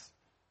worth.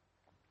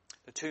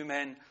 The two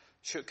men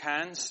shook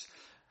hands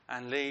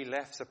and Lee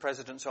left the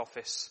president's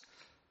office.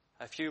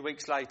 A few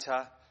weeks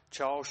later,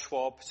 Charles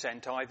Schwab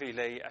sent Ivy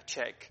Lee a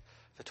check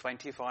for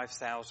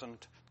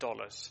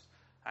 $25,000,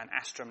 an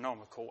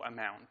astronomical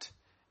amount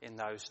in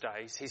those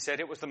days. He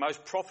said it was the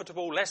most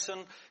profitable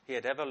lesson he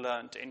had ever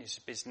learnt in his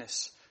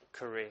business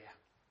career.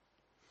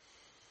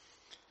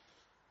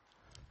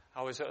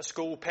 I was at a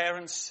school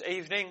parents'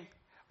 evening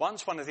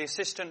Once one of the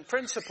assistant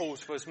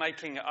principals was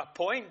making a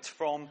point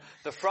from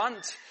the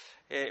front.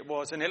 It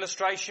was an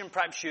illustration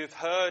perhaps you've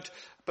heard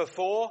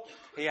before.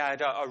 He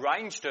had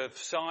arranged of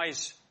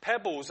size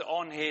pebbles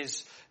on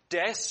his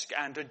desk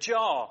and a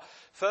jar.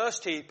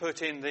 First he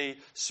put in the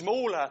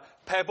smaller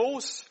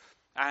pebbles,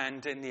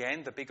 and in the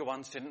end the bigger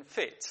ones didn't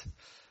fit.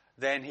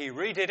 Then he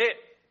redid it,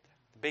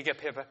 the bigger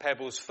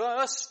pebbles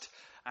first,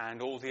 and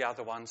all the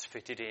other ones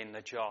fitted in the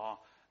jar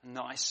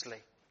nicely.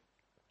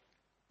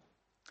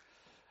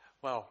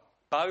 Well,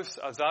 both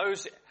of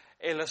those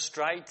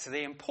illustrate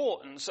the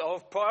importance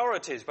of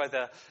priorities.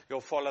 Whether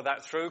you'll follow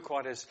that through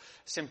quite as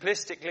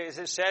simplistically as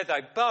it said, they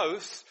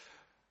both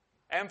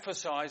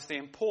emphasise the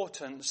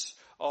importance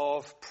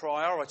of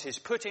priorities.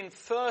 Putting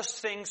first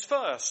things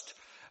first,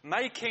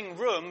 making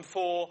room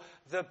for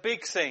the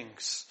big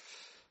things.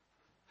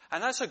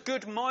 And that's a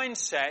good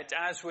mindset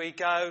as we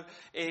go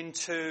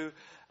into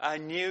a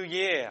new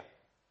year.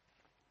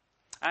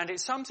 And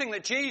it's something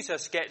that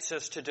Jesus gets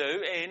us to do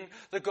in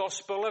the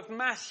Gospel of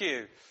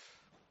Matthew.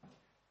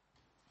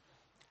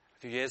 A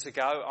few years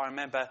ago, I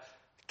remember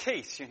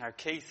Keith,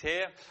 Keith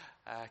here,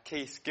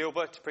 Keith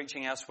Gilbert,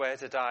 preaching elsewhere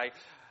today,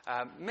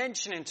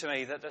 mentioning to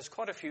me that there's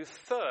quite a few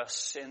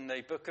firsts in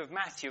the book of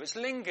Matthew. It's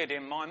lingered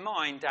in my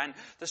mind, and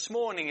this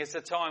morning is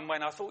the time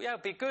when I thought,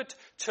 it'd be good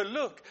to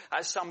look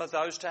at some of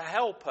those to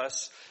help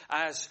us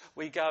as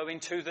we go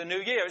into the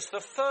new year. It's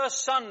the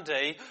first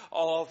Sunday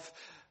of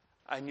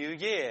a new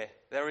year.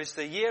 There is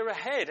the year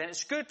ahead, and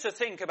it's good to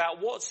think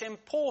about what's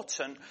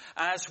important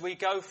as we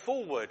go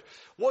forward.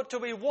 What do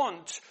we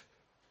want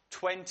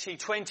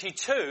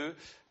 2022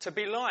 to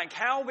be like?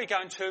 How are we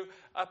going to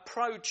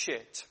approach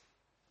it?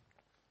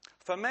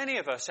 For many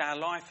of us, our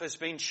life has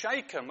been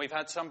shaken. We've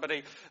had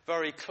somebody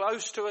very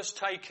close to us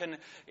taken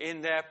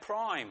in their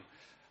prime,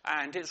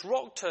 and it's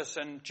rocked us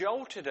and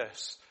jolted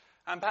us,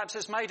 and perhaps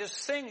has made us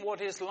think,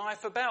 what is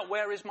life about?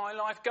 Where is my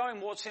life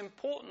going? What's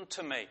important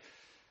to me?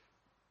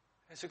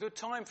 It's a good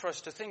time for us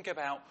to think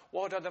about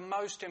what are the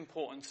most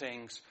important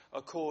things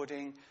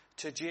according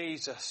to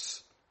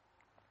Jesus.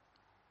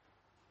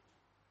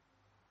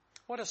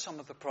 What are some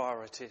of the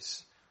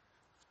priorities?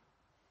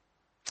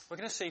 We're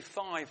going to see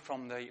 5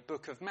 from the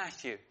book of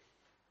Matthew.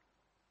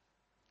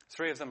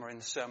 3 of them are in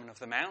the Sermon on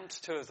the Mount.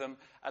 2 of them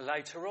are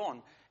later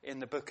on in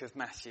the book of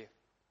Matthew.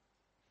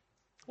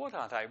 What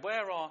are they?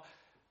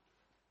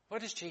 Where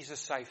does Jesus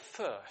say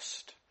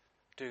first,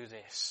 do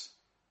this?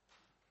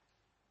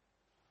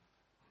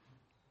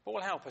 What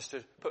will help us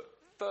to put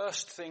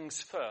first things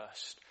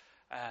first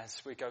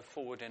as we go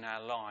forward in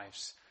our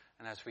lives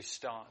and as we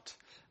start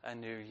a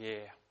new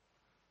year?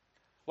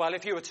 Well,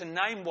 if you were to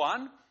name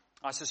one,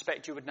 I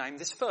suspect you would name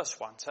this first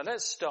one. So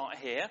let's start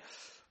here.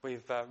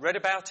 We've read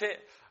about it.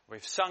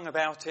 We've sung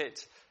about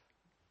it.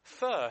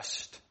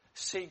 First,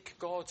 seek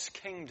God's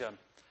kingdom.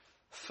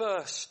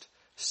 First,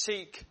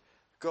 seek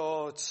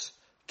God's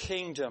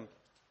kingdom.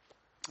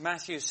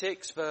 Matthew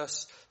 6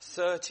 verse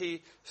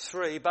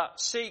 33, but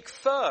seek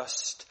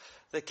first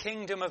the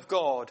kingdom of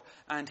God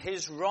and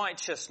his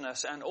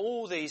righteousness, and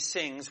all these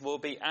things will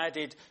be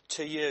added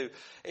to you.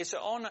 It's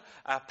in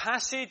a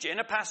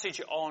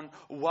passage on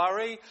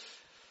worry,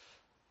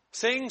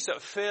 things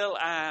that fill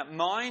our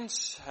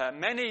minds,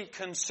 many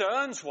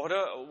concerns. What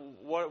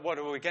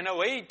are we going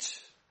to eat?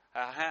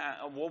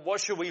 What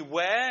should we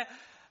wear?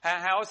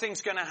 How are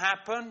things going to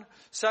happen?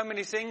 So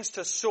many things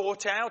to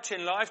sort out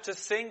in life, to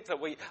think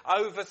that we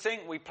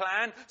overthink, we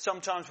plan.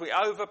 Sometimes we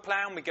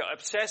overplan, we get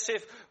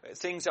obsessive.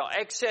 Things are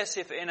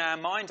excessive in our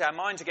mind. Our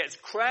mind gets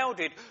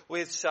crowded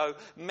with so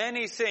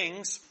many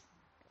things.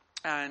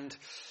 And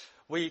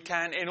we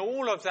can, in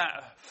all of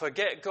that,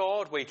 forget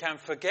God. We can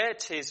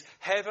forget his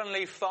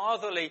heavenly,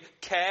 fatherly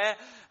care.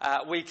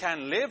 We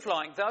can live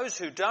like those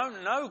who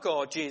don't know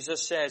God,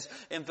 Jesus says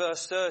in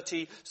verse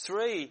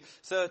 33,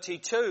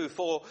 32,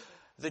 for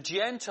the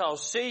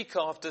Gentiles seek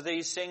after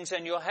these things,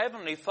 and your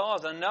heavenly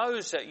Father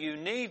knows that you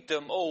need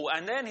them all.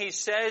 And then he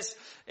says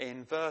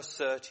in verse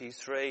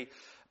 33,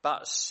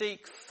 but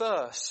seek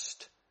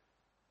first,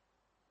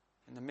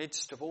 in the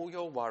midst of all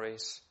your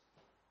worries,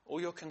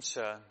 all your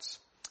concerns,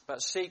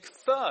 but seek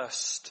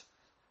first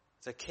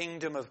the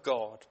kingdom of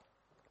God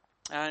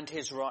and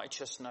his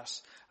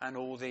righteousness, and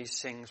all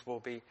these things will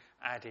be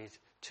added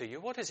to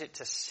you. What is it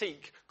to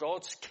seek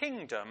God's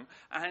kingdom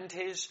and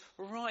his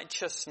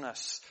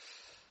righteousness?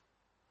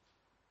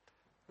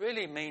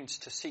 Really means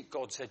to seek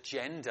God's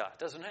agenda,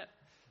 doesn't it?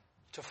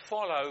 To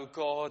follow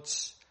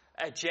God's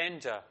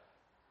agenda,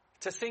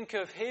 to think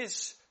of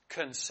his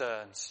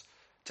concerns,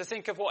 to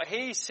think of what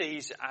he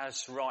sees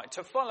as right,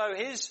 to follow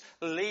his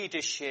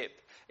leadership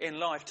in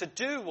life, to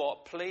do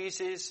what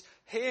pleases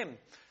him.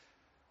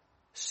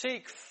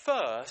 Seek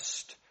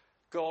first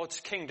God's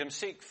kingdom,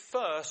 seek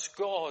first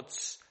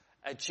God's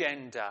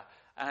agenda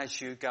as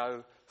you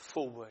go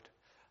forward.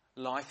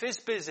 Life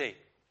is busy.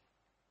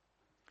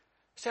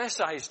 There's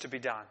essays to be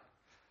done.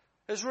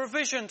 There's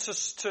revision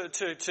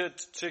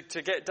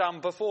to get done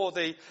before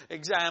the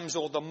exams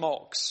or the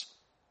mocks.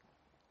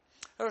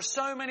 There are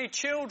so many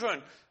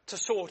children to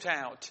sort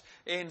out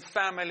in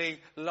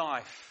family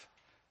life.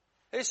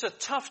 It's a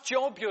tough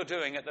job you're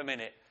doing at the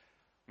minute.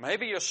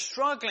 Maybe you're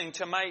struggling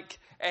to make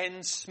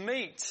ends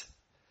meet.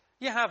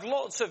 You have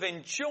lots of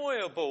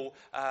enjoyable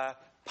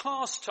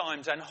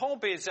pastimes and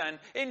hobbies and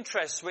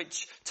interests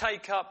which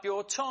take up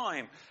your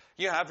time.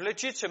 You have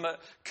legitimate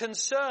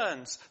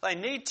concerns. They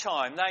need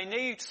time. They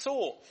need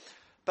thought.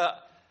 But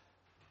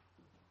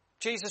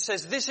Jesus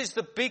says this is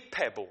the big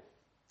pebble.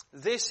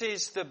 This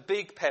is the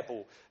big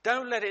pebble.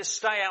 Don't let it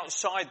stay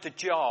outside the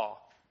jar.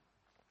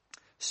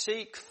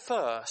 Seek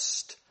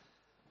first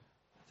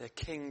the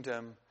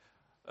kingdom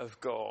of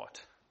God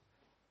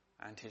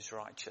and his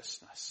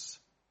righteousness.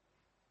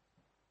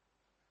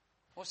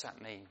 What's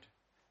that mean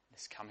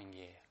this coming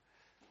year?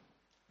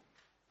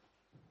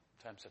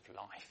 In terms of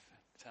life,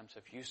 in terms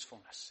of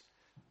usefulness,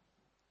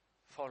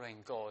 following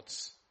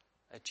God's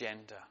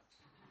agenda.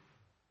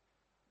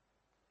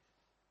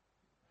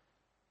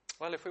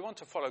 Well, if we want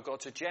to follow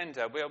God's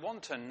agenda, we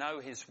want to know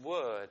his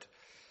word.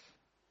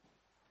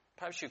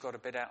 Perhaps you got a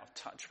bit out of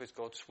touch with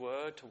God's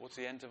word towards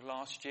the end of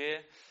last year.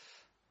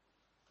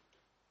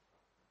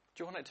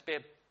 Do you want it to be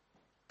a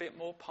bit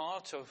more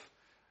part of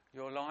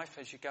your life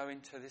as you go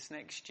into this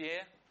next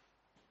year?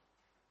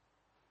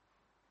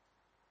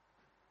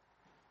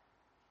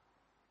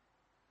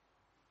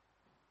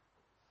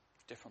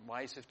 Different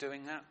ways of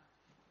doing that.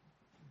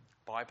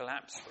 Bible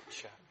apps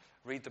which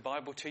read the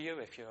Bible to you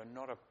if you're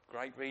not a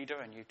great reader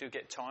and you do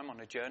get time on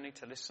a journey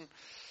to listen.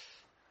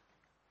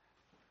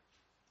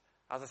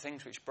 Other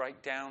things which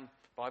break down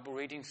Bible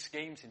reading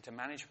schemes into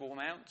manageable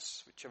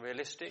amounts which are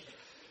realistic.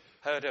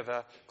 Heard of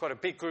quite a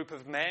big group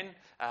of men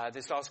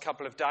this last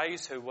couple of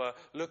days who were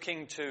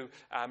looking to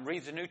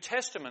read the New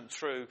Testament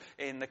through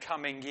in the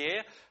coming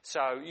year.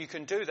 So you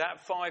can do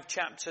that, 5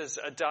 chapters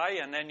a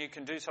day, and then you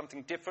can do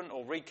something different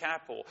or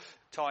recap or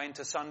tie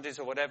into Sundays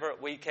or whatever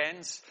at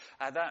weekends.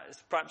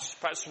 That's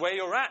perhaps where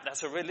you're at.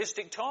 That's a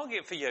realistic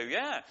target for you,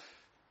 yeah.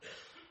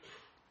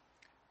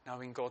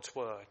 Knowing God's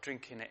word,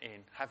 drinking it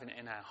in, having it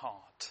in our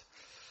heart.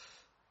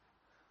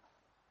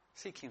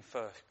 Seeking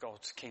first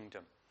God's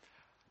kingdom.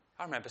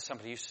 I remember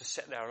somebody used to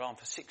set their alarm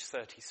for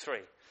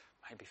 6:33.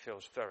 Maybe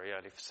feels very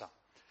early for some.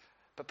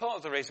 But part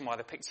of the reason why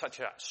they picked such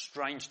a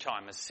strange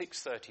time as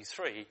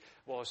 6:33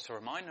 was to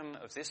remind them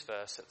of this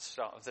verse at the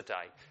start of the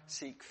day.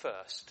 Seek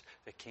first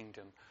the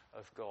kingdom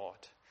of God.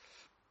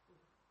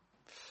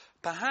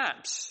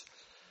 Perhaps,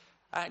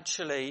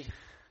 actually,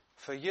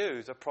 for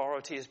you, the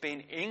priority has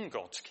been in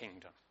God's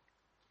kingdom.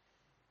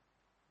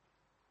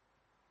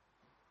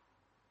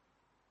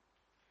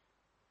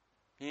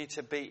 You need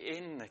to be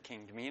in the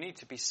kingdom. You need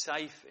to be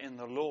safe in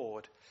the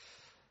Lord.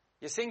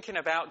 You're thinking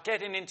about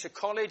getting into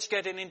college,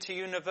 getting into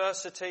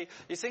university.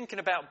 You're thinking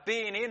about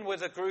being in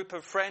with a group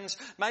of friends.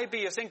 Maybe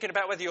you're thinking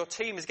about whether your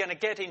team is going to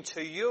get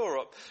into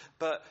Europe.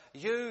 But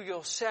you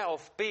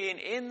yourself being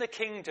in the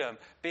kingdom,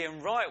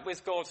 being right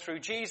with God through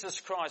Jesus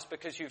Christ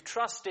because you've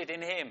trusted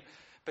in him,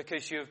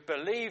 because you've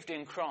believed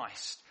in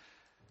Christ.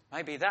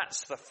 Maybe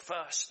that's the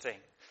first thing.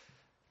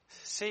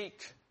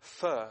 Seek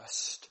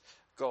first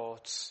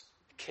God's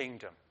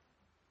kingdom.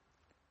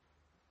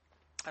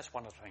 That's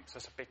one of the things.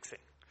 That's a big thing.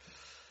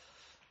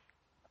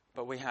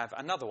 But we have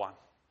another one.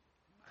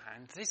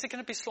 And these are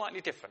going to be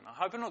slightly different. I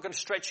hope I'm not going to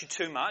stretch you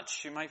too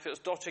much. You may feel it's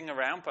dotting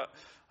around, but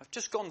I've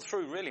just gone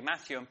through really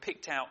Matthew and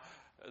picked out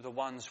the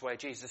ones where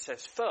Jesus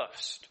says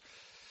first.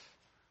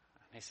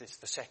 And this is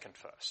the second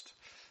first.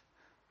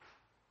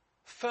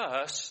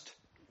 First,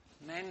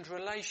 mend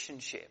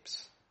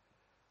relationships.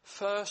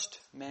 First,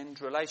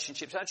 mend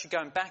relationships. Actually,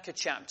 going back a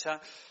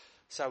chapter.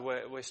 So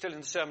we're still in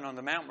the Sermon on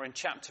the Mount. We're in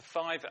chapter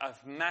 5 of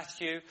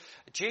Matthew.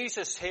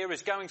 Jesus here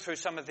is going through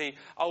some of the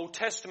Old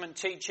Testament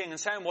teaching and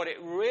saying what it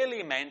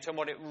really meant and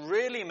what it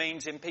really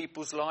means in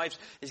people's lives.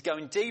 He's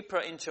going deeper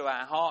into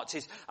our hearts.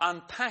 He's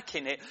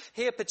unpacking it.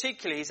 Here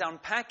particularly he's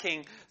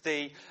unpacking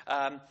the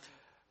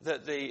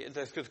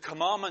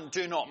commandment,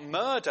 do not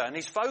murder. And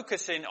he's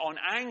focusing on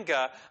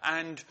anger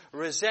and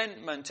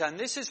resentment. And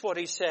this is what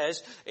he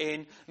says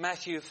in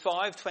Matthew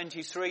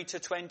 5:23 to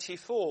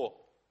 24.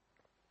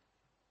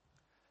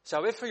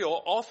 So if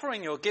you're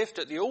offering your gift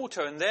at the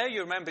altar and there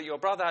you remember your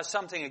brother has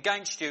something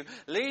against you,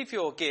 leave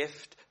your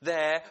gift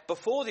there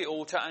before the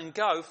altar and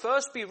go.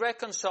 First be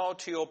reconciled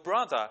to your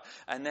brother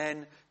and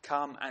then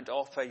come and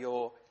offer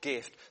your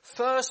gift.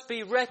 First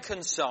be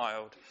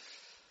reconciled.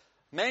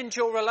 Mend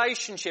your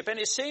relationship. And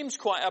it seems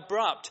quite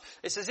abrupt.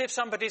 It's as if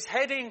somebody's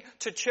heading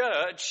to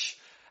church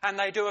and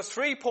they do a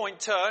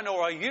 3-point turn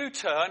or a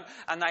U-turn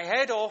and they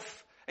head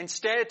off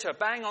instead to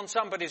bang on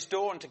somebody's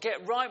door and to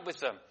get right with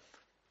them.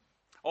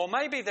 Or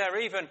maybe they're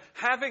even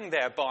having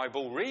their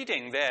Bible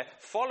reading, they're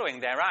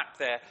following their app,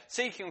 they're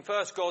seeking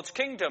first God's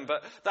kingdom,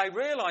 but they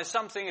realise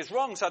something is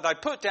wrong, so they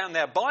put down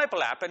their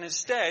Bible app and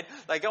instead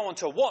they go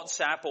onto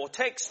WhatsApp or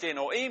texting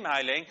or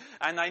emailing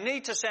and they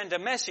need to send a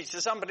message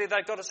to somebody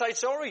they've got to say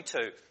sorry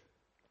to.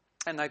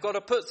 And they've got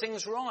to put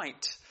things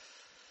right.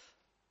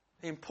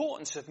 The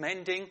importance of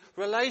mending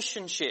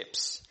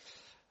relationships,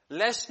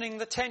 lessening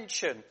the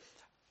tension,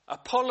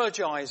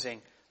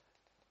 apologising.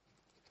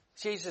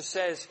 Jesus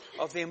says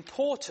of the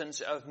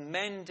importance of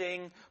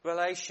mending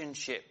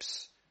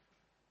relationships.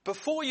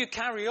 before you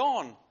carry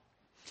on.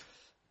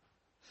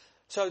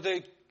 So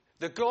the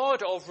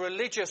God of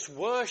religious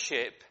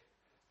worship,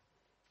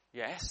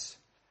 yes,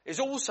 is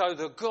also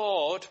the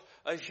God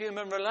of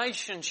human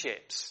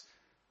relationships.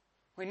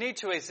 We need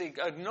to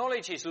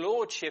acknowledge his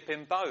lordship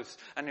in both.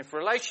 And if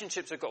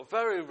relationships have got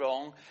very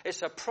wrong,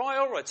 it's a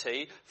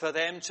priority for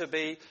them to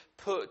be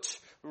put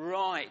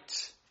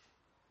right.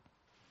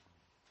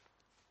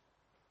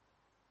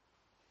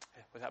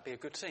 Would that be a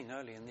good thing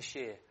early in this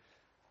year?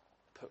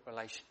 Put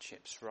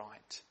relationships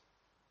right.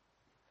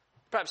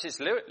 Perhaps it's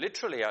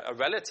literally a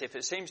relative.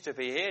 It seems to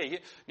be here. You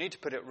need to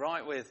put it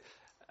right with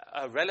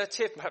a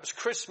relative. Perhaps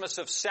Christmas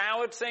have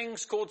soured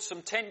things, caused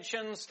some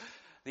tensions.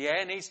 The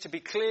air needs to be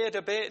cleared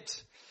a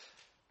bit.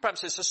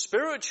 Perhaps it's a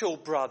spiritual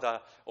brother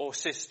or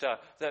sister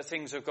that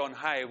things have gone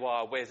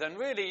haywire with. And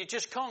really, you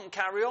just can't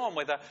carry on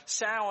with a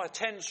sour,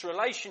 tense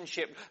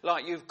relationship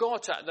like you've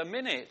got at the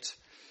minute.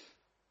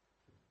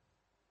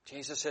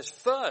 Jesus says,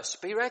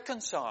 first, be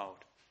reconciled.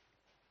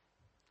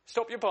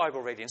 Stop your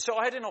Bible reading.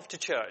 Stop heading off to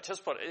church.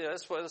 That's what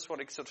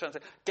it's trying to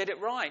say. Get it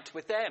right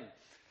with them.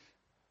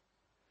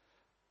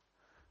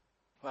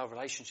 Well,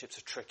 relationships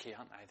are tricky,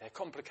 aren't they? They're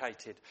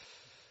complicated.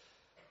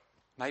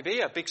 Maybe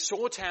a big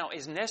sort out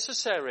is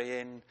necessary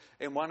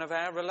in one of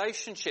our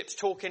relationships,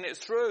 talking it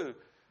through.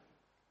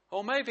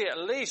 Or maybe at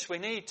least we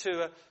need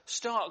to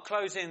start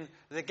closing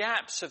the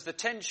gaps of the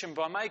tension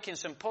by making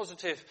some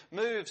positive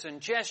moves and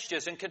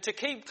gestures, and to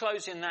keep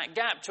closing that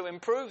gap to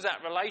improve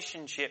that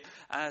relationship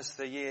as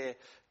the year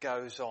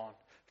goes on.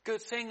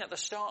 Good thing at the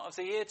start of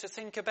the year to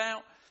think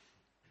about.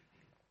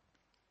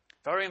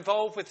 Very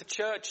involved with the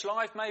church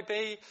life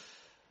maybe,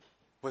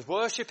 with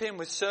worshipping,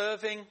 with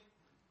serving.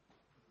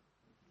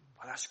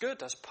 Well, that's good.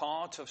 That's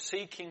part of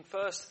seeking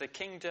first the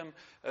kingdom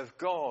of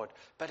God.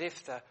 But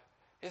if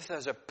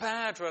there's a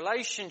bad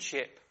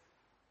relationship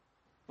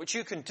which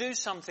you can do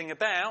something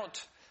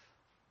about,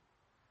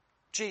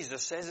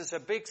 Jesus says it's a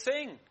big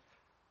thing.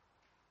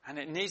 And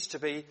it needs to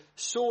be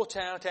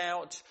sorted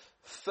out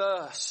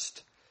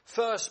first.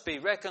 First be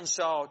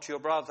reconciled to your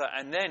brother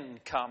and then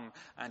come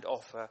and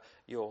offer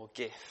your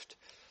gift.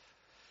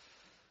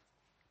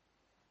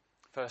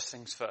 First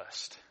things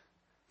first.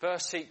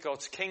 First seek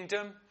God's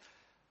kingdom.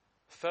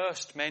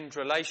 First mend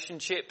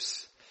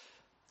relationships.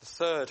 The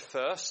third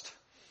first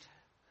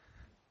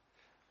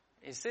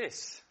is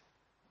this.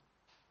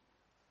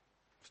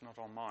 It's not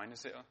on mine,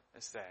 is it?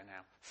 It's there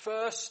now.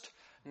 First,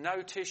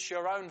 notice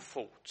your own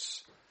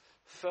faults.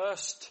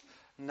 First,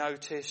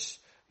 notice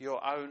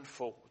your own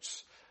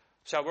faults.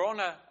 So we're on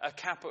a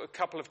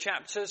couple of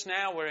chapters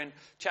now. We're in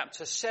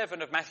chapter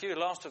 7 of Matthew,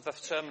 last of the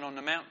Sermon on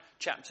the Mount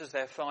chapters.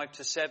 They're 5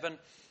 to 7.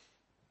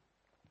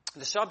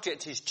 The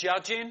subject is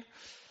judging.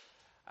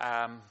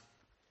 That's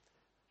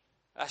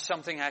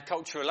something our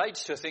culture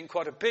relates to, I think,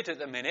 quite a bit at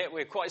the minute.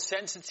 We're quite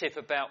sensitive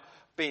about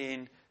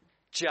being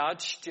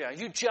judged. Are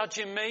you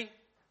judging me?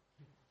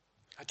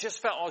 I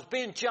just felt I was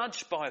being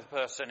judged by the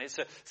person. It's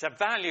a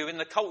value in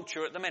the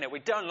culture at the minute. We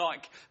don't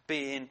like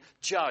being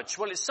judged.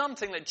 Well, it's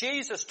something that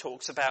Jesus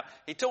talks about.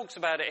 He talks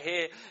about it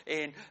here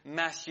in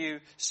Matthew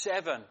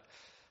 7.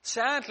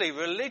 Sadly,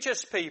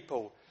 religious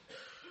people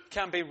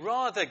can be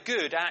rather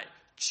good at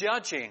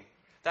judging.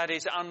 That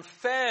is,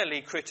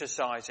 unfairly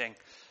criticising,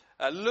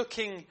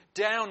 looking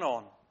down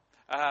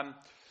on,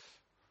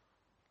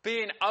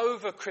 being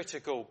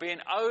overcritical, being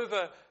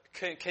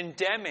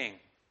over-condemning.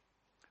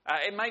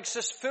 It makes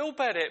us feel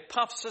better. It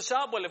puffs us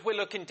up. Well, if we're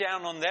looking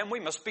down on them, we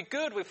must be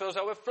good. We feel as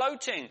though we're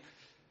floating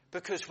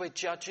because we're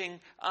judging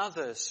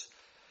others.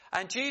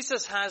 And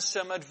Jesus has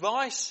some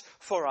advice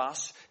for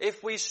us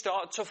if we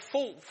start to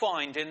fault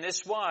find in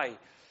this way.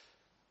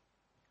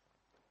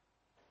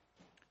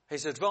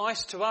 His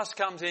advice to us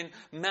comes in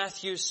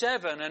Matthew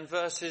 7 and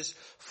verses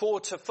 4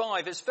 to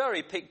 5. It's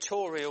very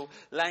pictorial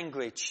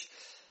language.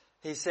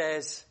 He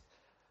says,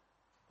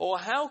 or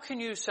how can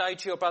you say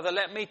to your brother,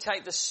 let me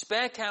take the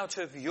speck out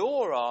of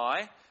your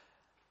eye,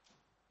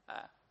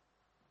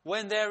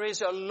 when there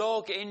is a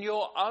log in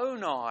your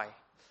own eye?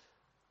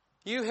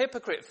 You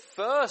hypocrite,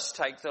 first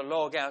take the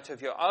log out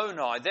of your own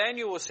eye, then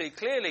you will see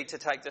clearly to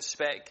take the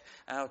speck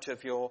out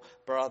of your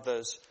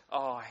brother's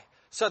eye.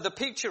 So the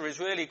picture is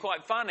really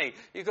quite funny.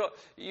 You've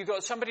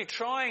got somebody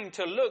trying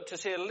to look to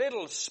see a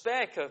little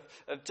speck of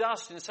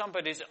dust in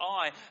somebody's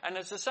eye, and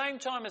at the same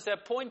time as they're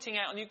pointing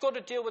out, and you've got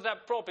to deal with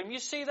that problem. You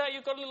see that?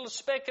 You've got a little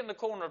speck in the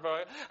corner of your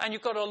eye, and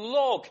you've got a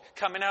log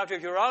coming out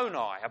of your own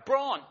eye, a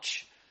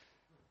branch.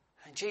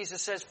 And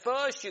Jesus says,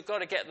 first you've got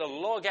to get the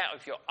log out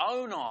of your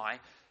own eye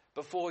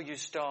before you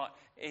start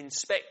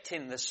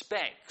inspecting the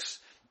specks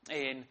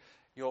in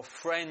your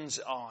friend's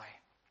eye.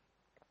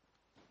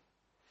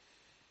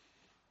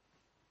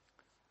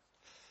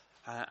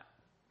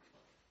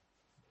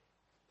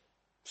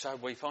 So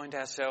we find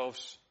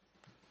ourselves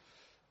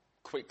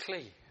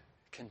quickly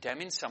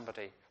condemning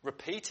somebody,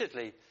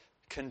 repeatedly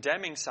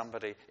condemning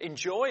somebody,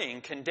 enjoying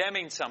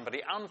condemning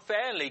somebody,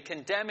 unfairly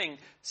condemning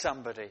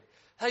somebody.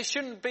 They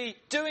shouldn't be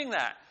doing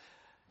that.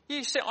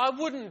 You say, I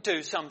wouldn't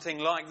do something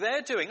like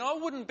they're doing. I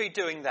wouldn't be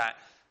doing that.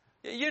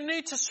 You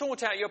need to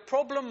sort out your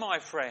problem, my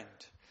friend.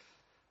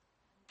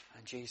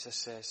 And Jesus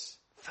says,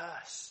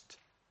 first,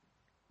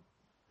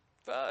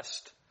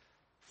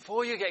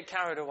 before you get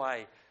carried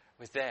away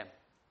with them.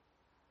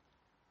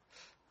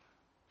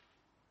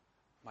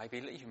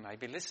 You may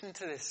be listening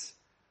to this.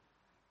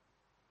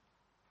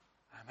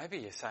 Maybe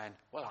you're saying,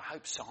 well, I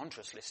hope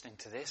Sandra's listening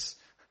to this.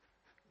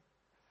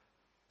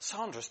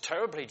 Sandra's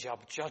terribly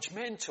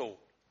judgmental.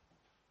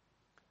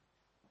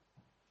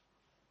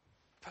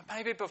 But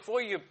maybe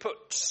before you put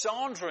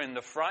Sandra in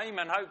the frame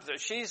and hope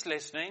that she's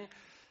listening,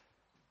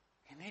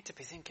 you need to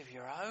be thinking of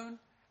your own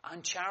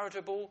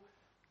uncharitable,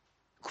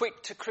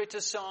 quick to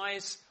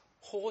criticise,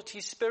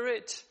 haughty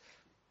spirit.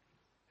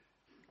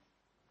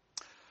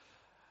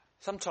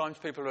 Sometimes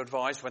people are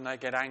advised when they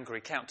get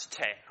angry, count to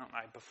 10, aren't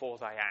they, before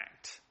they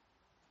act.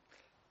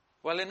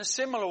 Well, in a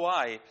similar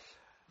way,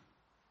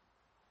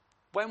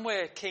 when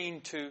we're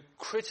keen to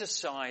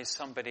criticise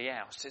somebody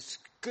else, it's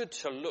good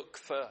to look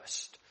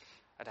first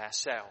at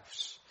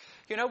ourselves.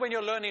 You know, when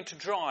you're learning to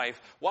drive,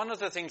 one of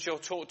the things you're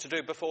taught to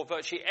do before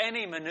virtually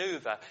any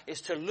manoeuvre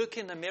is to look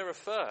in the mirror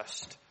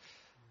first.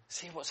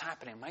 See what's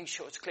happening, make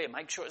sure it's clear,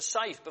 make sure it's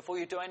safe before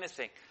you do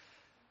anything.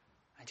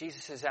 And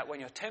Jesus says that when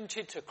you're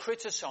tempted to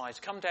criticise,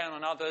 come down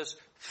on others,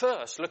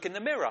 first look in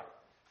the mirror.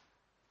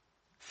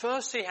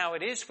 First see how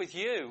it is with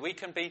you. We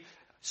can be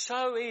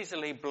so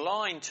easily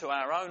blind to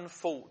our own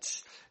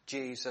faults,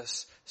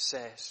 Jesus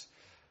says.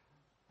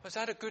 Was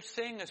that a good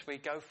thing as we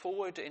go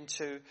forward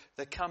into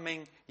the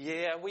coming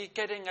year? Are we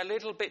getting a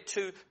little bit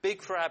too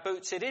big for our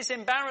boots? It is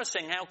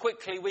embarrassing how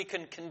quickly we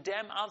can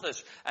condemn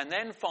others and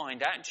then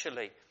find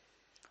actually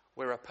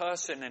we're a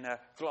person in a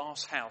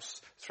glass house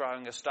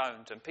throwing a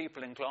stone, and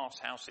people in glass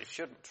houses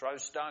shouldn't throw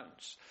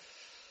stones.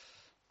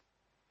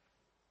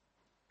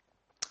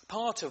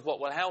 Part of what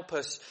will help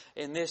us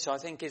in this, I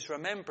think, is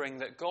remembering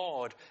that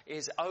God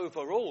is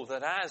over all,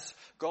 that as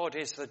God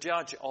is the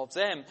judge of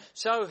them,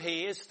 so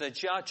he is the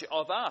judge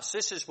of us.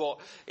 This is what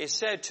is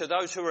said to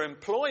those who are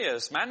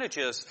employers,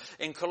 managers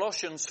in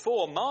Colossians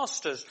 4.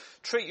 Masters,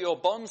 treat your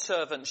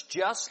bondservants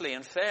justly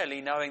and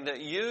fairly, knowing that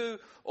you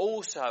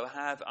also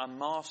have a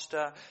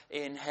master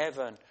in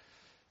heaven.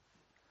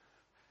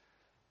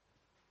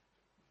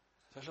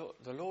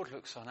 The Lord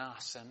looks on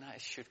us, and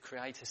that should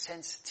create a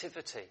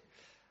sensitivity,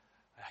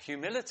 a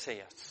humility,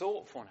 a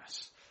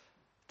thoughtfulness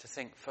to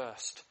think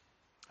first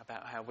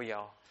about how we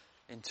are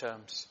in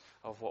terms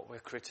of what we're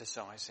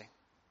criticising.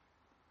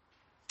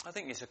 I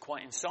think these are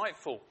quite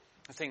insightful,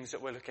 the things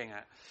that we're looking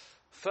at.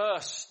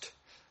 First,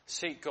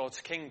 seek God's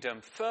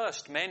kingdom.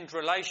 First, mend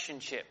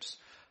relationships.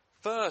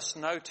 First,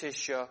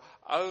 notice your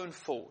own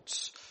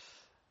faults.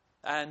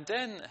 And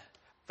then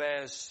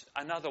there's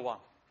another one.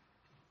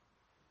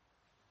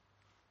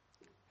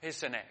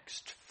 Here's the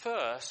next.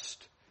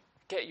 First,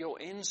 get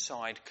your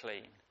inside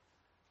clean.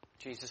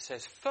 Jesus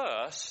says,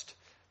 first,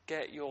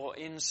 get your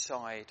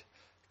inside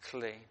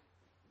clean.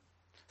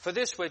 For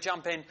this, we're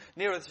jumping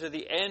nearer to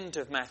the end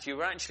of Matthew.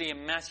 We're actually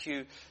in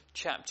Matthew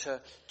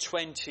chapter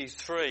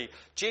 23.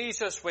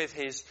 Jesus, with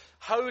his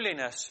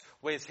holiness,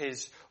 with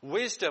his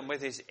wisdom,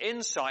 with his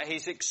insight,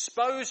 he's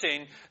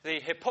exposing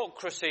the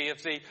hypocrisy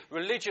of the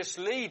religious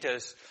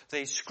leaders,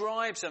 the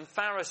scribes and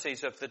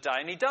Pharisees of the day.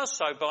 And he does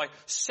so by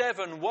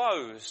 7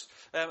 woes.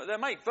 They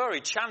make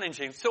very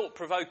challenging,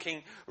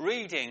 thought-provoking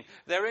reading.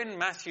 They're in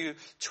Matthew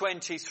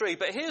 23.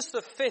 But here's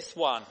the 5th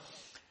one.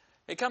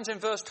 It comes in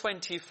verse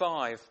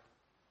 25.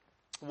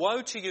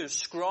 Woe to you,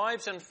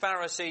 scribes and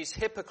Pharisees,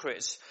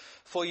 hypocrites,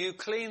 for you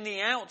clean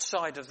the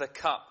outside of the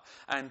cup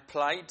and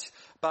plate,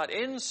 but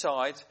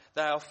inside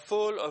they are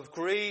full of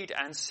greed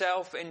and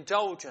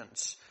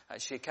self-indulgence.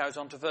 Actually, it goes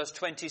on to verse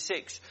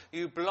 26.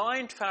 You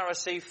blind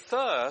Pharisee,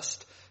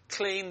 first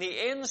clean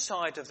the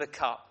inside of the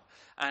cup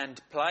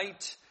and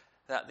plate,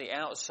 that the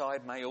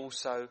outside may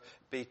also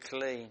be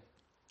clean.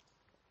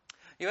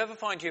 You ever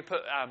find you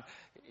put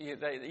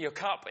your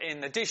cup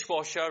in the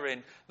dishwasher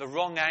in the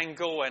wrong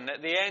angle, and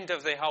at the end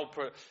of the whole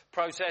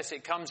process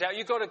it comes out,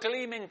 you've got a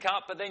gleaming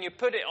cup, but then you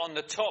put it on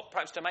the top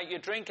perhaps to make your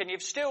drink, and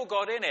you've still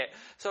got in it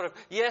sort of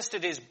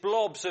yesterday's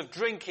blobs of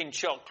drinking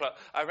chocolate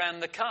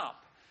around the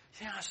cup.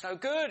 Yeah, it's no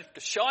good.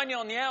 Shiny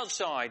on the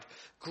outside,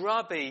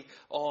 grubby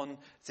on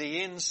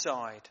the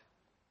inside.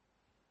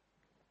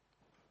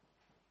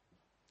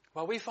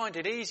 Well, we find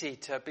it easy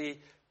to be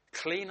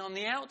clean on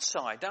the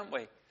outside, don't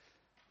we?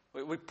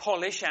 We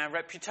polish our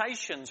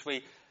reputations.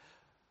 We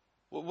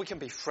can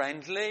be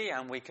friendly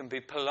and we can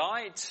be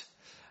polite,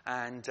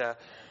 and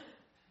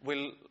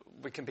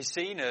we can be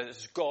seen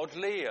as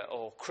godly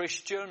or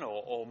Christian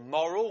or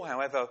moral,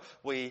 however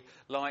we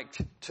like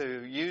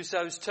to use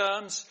those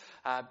terms.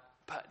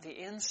 But the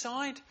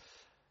inside,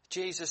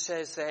 Jesus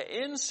says their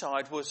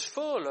inside was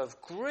full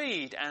of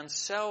greed and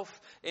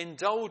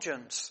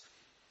self-indulgence.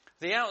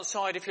 The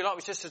outside, if you like,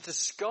 was just a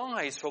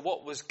disguise for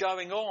what was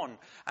going on.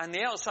 And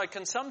the outside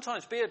can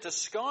sometimes be a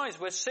disguise.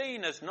 We're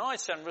seen as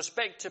nice and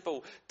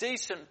respectable,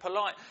 decent,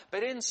 polite.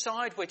 But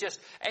inside we're just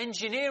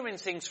engineering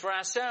things for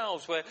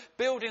ourselves. We're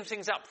building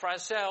things up for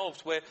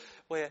ourselves.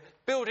 We're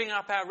building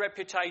up our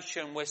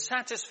reputation. We're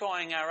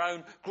satisfying our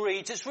own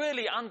greed. It's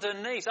really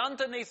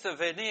underneath the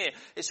veneer.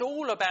 It's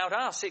all about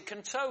us. It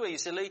can so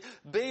easily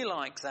be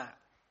like that.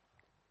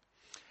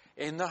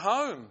 In the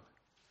home,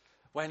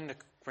 when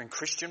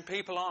Christian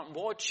people aren't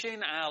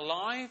watching our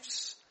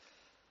lives,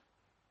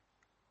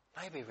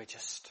 maybe we're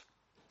just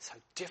so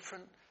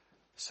different,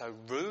 so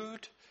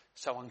rude,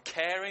 so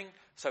uncaring,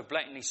 so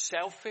blatantly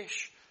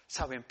selfish,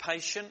 so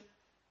impatient.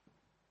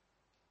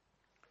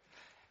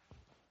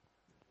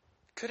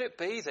 Could it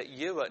be that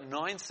you at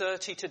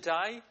 9:30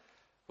 today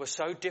were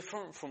so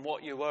different from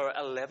what you were at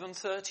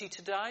 11:30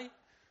 today?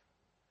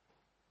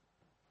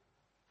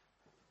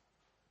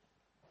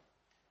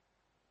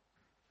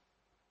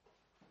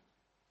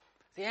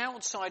 The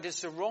outside is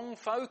the wrong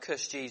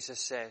focus, Jesus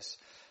says.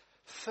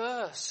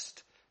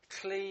 First,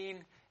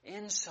 clean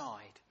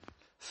inside.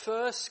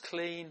 First,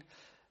 clean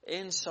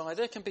inside.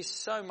 There can be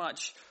so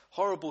much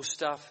horrible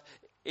stuff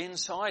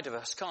inside of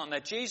us, can't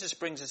there? Jesus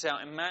brings us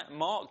out in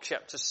Mark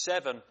chapter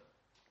 7.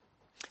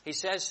 He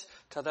says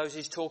to those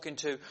he's talking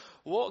to,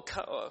 what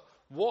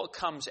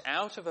comes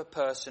out of a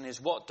person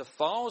is what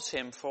defiles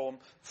him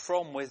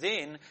from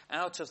within.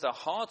 Out of the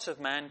heart of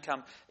man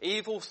come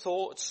evil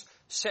thoughts,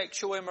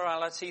 sexual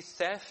immorality,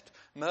 theft,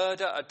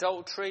 murder,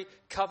 adultery,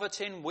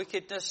 coveting,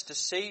 wickedness,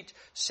 deceit,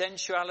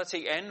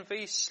 sensuality,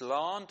 envy,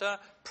 slander,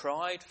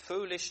 pride,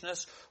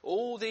 foolishness.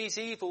 All these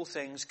evil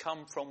things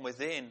come from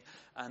within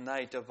and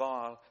they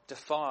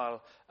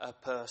defile a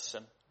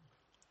person.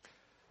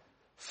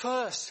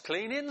 First,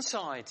 clean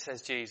inside,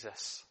 says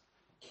Jesus.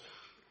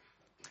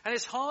 And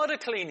it's harder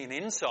cleaning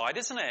inside,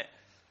 isn't it?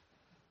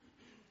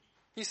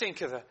 You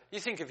think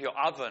of your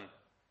oven.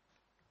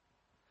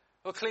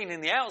 Well, cleaning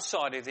the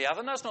outside of the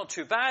oven, that's not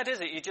too bad, is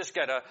it? You just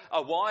get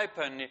a wipe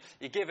and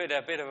you give it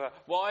a bit of a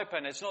wipe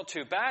and it's not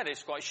too bad.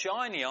 It's quite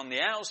shiny on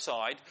the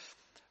outside.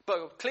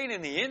 But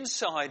cleaning the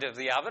inside of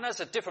the oven,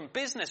 that's a different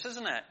business,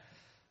 isn't it?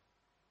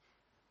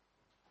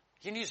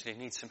 You usually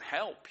need some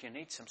help. You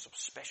need some sort of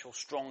special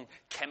strong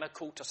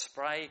chemical to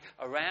spray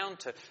around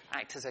to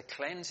act as a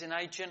cleansing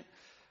agent.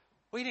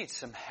 We need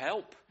some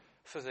help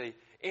for the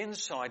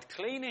inside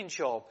cleaning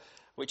job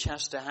which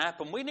has to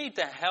happen. We need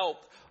the help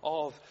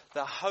of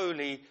the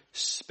Holy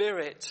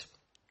Spirit.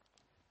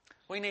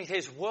 We need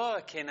his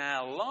work in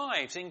our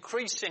lives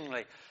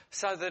increasingly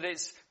so that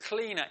it's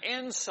cleaner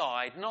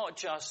inside, not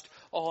just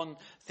on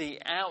the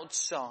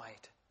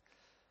outside.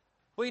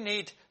 We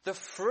need the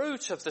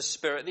fruit of the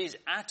Spirit, these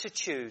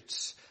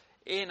attitudes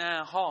in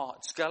our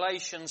hearts.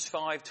 Galatians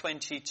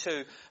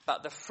 5:22.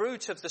 But the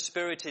fruit of the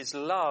Spirit is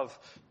love,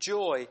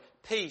 joy,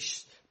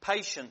 peace,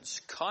 patience,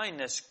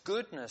 kindness,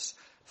 goodness,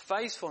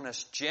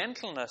 faithfulness,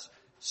 gentleness,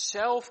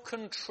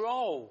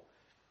 self-control.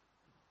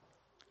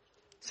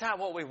 Is that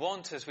what we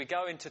want as we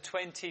go into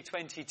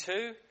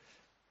 2022?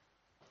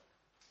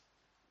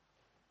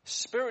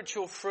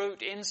 Spiritual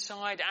fruit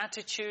inside,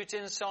 attitudes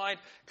inside,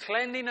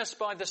 cleanliness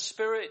by the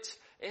Spirit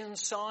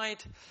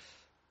inside.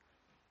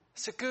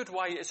 It's a good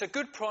way, it's a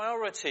good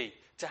priority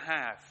to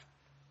have.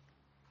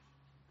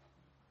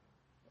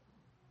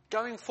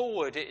 Going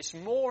forward, it's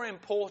more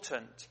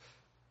important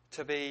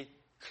to be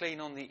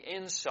clean on the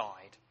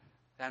inside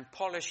than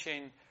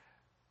polishing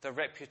the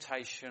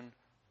reputation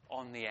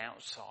on the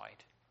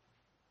outside.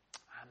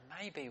 And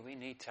maybe we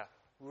need to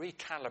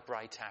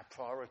recalibrate our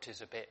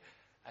priorities a bit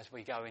as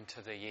we go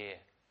into the year.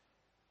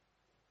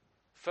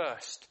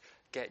 First,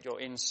 get your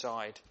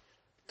inside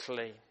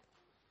clean.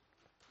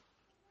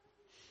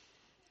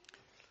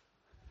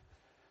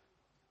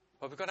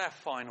 Well, we've got our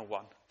final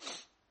one.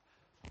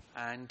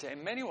 And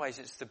in many ways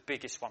it's the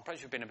biggest one.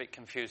 Perhaps you've been a bit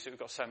confused that we've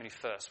got so many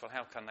firsts. Well,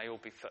 how can they all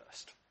be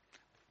first?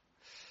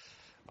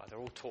 Well, they're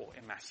all taught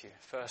in Matthew.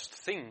 First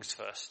things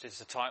first is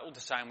the title, the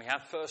saying we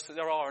have. First,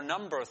 there are a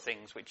number of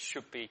things which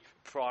should be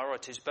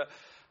priorities. But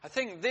I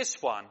think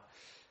this one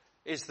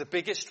is the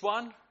biggest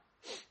one.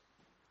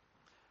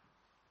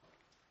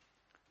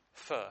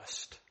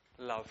 First,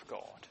 love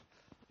God.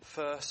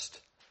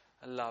 First,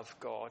 love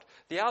God.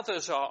 The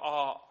others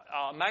are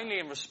mainly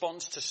in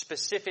response to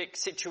specific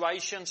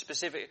situations,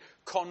 specific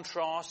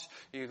contrasts.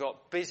 You've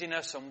got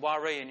busyness and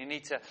worry and you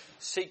need to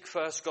seek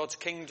first God's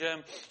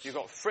kingdom. You've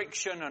got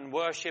friction and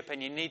worship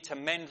and you need to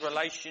mend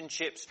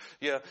relationships.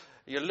 You're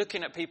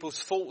looking at people's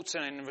faults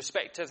and in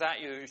respect to that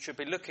you should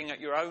be looking at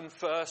your own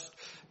first.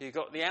 You've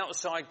got the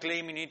outside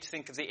gleam, you need to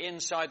think of the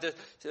inside.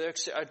 They're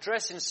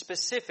addressing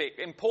specific,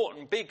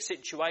 important, big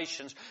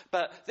situations.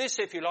 But this,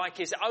 if you like,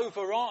 is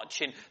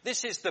overarching.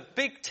 This is the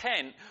big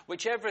tent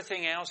which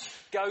everything else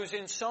goes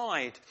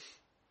inside.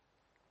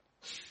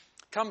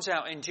 Comes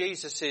out in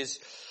Jesus'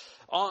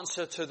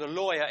 answer to the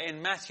lawyer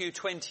in Matthew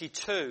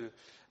 22.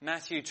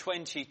 Matthew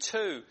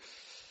 22.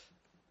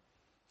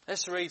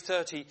 Let's read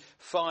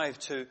 35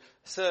 to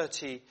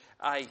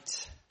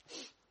 38.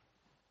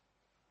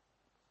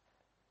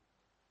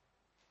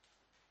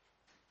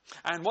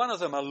 And one of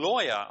them, a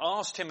lawyer,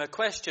 asked him a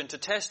question to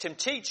test him.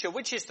 Teacher,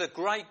 which is the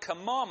great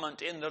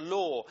commandment in the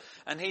law?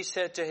 And he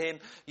said to him,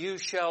 you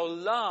shall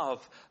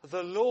love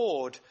the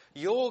Lord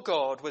your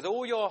God with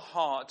all your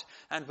heart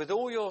and with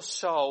all your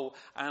soul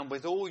and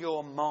with all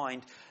your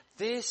mind.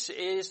 This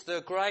is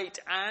the great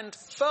and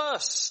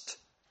first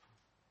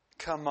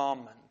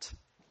commandment.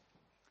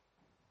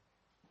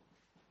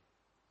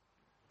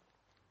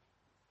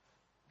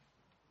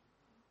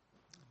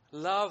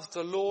 Love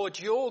the Lord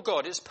your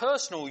God. It's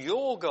personal,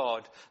 your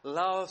God.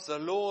 Love the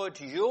Lord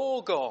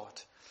your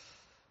God.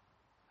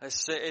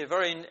 It's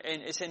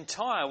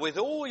entire, with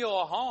all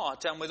your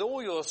heart and with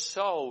all your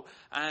soul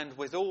and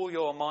with all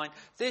your mind.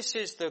 This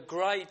is the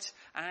great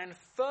and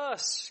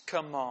first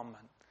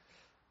commandment.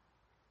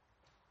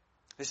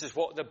 This is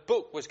what the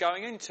book was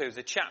going into.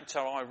 The chapter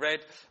I read,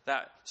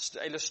 that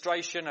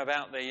illustration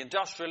about the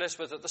industrialist,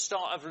 was at the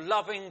start of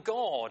loving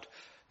God.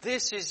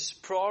 This is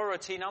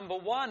priority number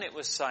one, it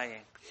was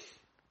saying.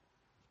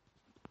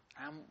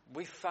 And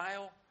we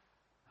fail,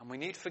 and we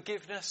need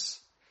forgiveness.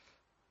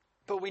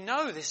 But we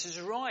know this is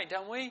right,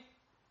 don't we?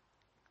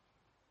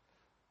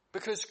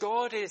 Because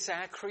God is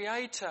our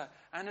creator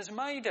and has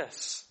made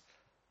us.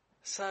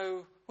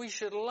 So we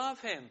should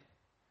love him.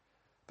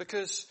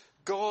 Because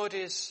God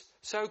is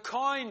so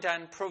kind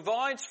and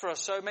provides for us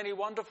so many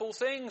wonderful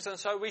things, and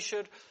so we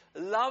should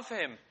love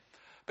him.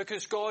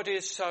 Because God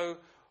is so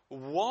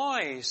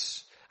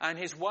wise and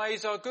his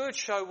ways are good,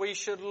 so we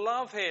should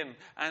love him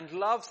and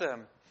love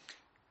them.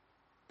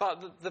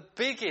 But the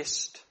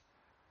biggest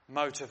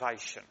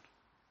motivation,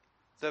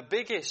 we're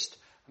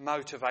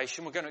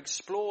going to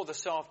explore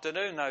this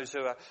afternoon, those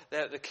who are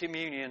there at the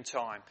communion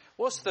time.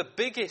 What's the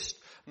biggest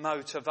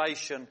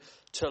motivation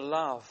to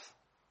love?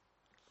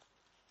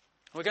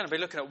 We're going to be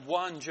looking at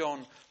 1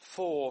 John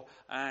 4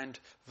 and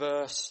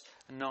verse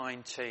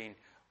 19.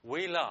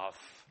 We love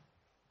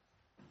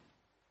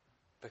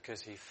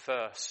because he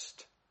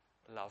first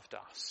loved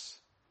us.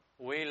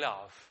 We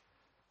love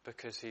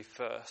because he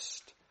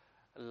first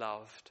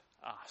loved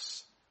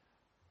us.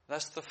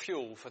 That's the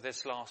fuel for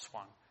this last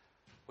one.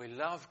 We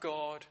love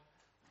God.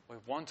 We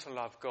want to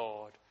love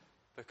God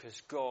because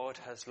God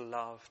has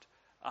loved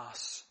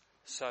us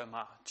so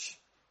much.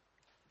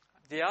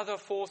 The other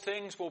 4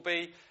 things will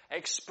be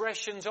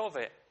expressions of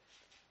it.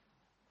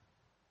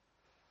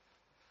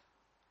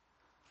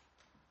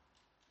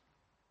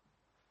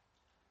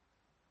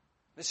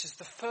 This is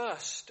the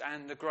first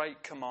and the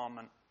great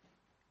commandment.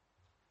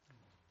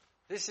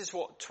 This is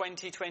what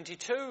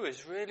 2022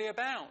 is really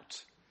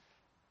about.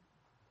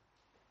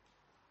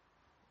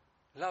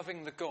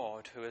 Loving the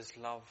God who has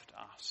loved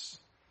us.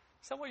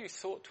 Is that what you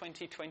thought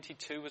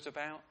 2022 was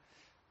about?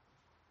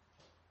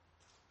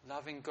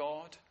 Loving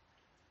God?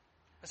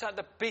 Is that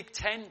the big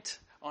tent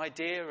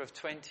idea of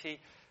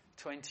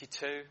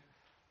 2022?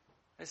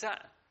 Is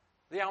that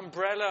the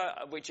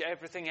umbrella which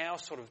everything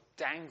else sort of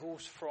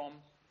dangles from?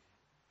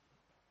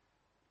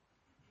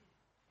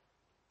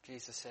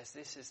 Jesus says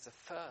this is the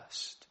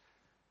first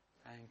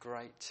and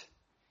great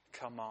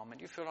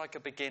commandment. You feel like a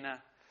beginner.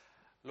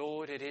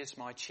 Lord, it is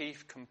my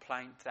chief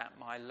complaint that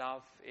my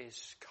love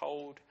is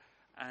cold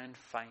and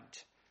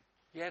faint.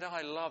 Yet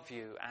I love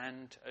you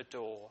and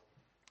adore.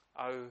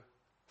 Oh,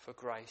 for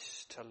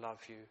grace to love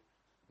you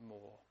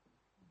more.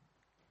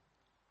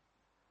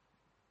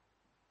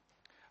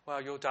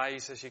 Well, your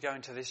days as you go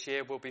into this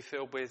year will be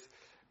filled with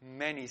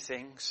many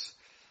things.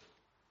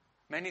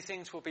 Many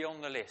things will be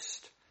on the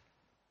list.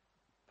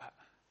 But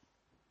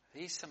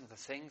these are some of the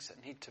things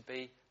that need to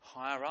be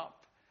higher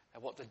up.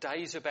 And what the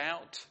day's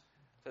about.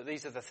 That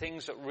these are the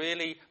things that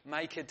really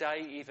make a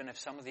day, even if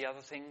some of the other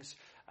things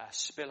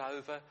spill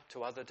over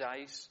to other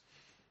days.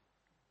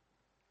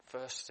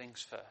 First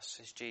things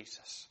first is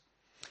Jesus.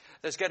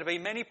 There's going to be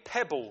many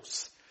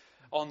pebbles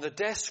on the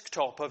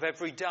desktop of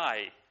every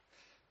day.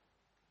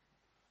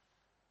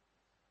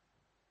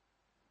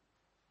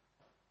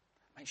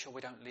 Make sure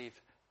we don't leave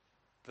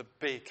the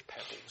big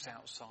pebbles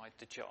outside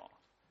the jar.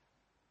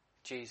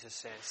 Jesus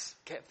says,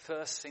 get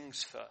first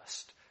things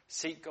first.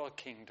 Seek God's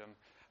kingdom.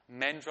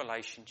 Mend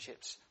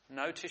relationships.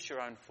 Notice your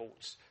own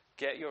faults.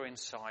 Get your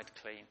inside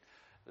clean.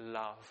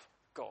 Love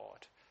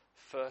God.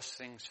 First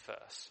things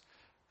first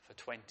for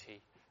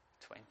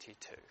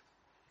 2022.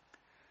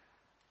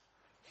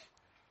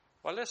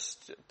 Well, let's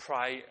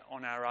pray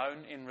on our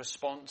own in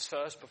response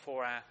first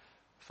before our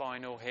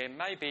final hymn.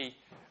 Maybe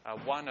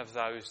one of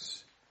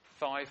those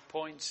 5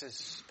 points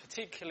is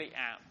particularly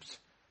apt.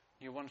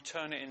 You want to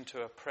turn it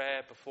into a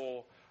prayer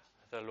before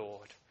the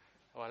Lord.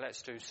 Well,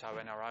 let's do so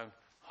in our own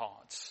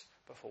hearts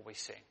before we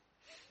sing.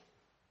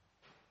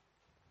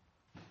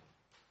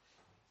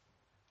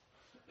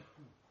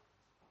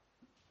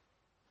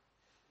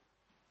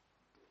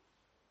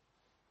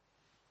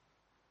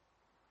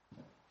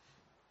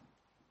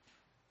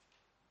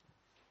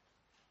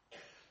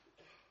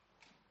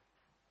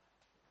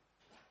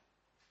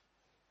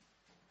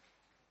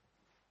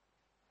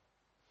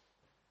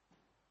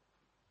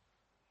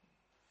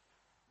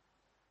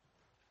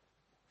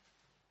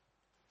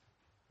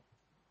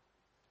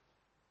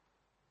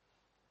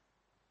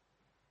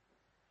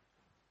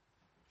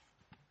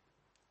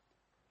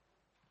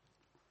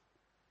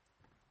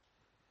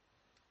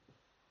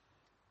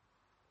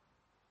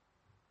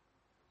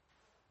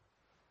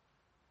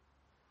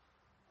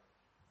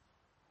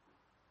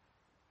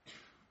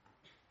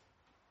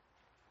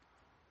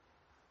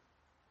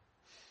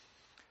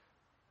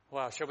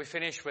 Well, shall we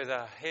finish with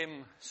a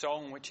hymn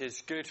song which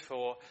is good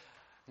for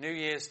New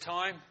Year's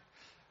time?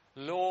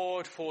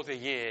 Lord, for the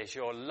years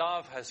your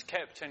love has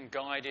kept and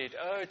guided,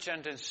 urged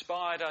and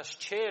inspired us,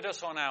 cheered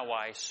us on our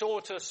way,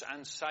 sought us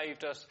and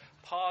saved us,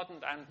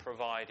 pardoned and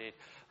provided.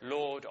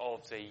 Lord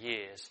of the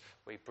years,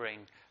 we bring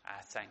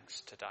our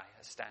thanks today.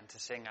 Let's stand to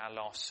sing our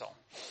last song.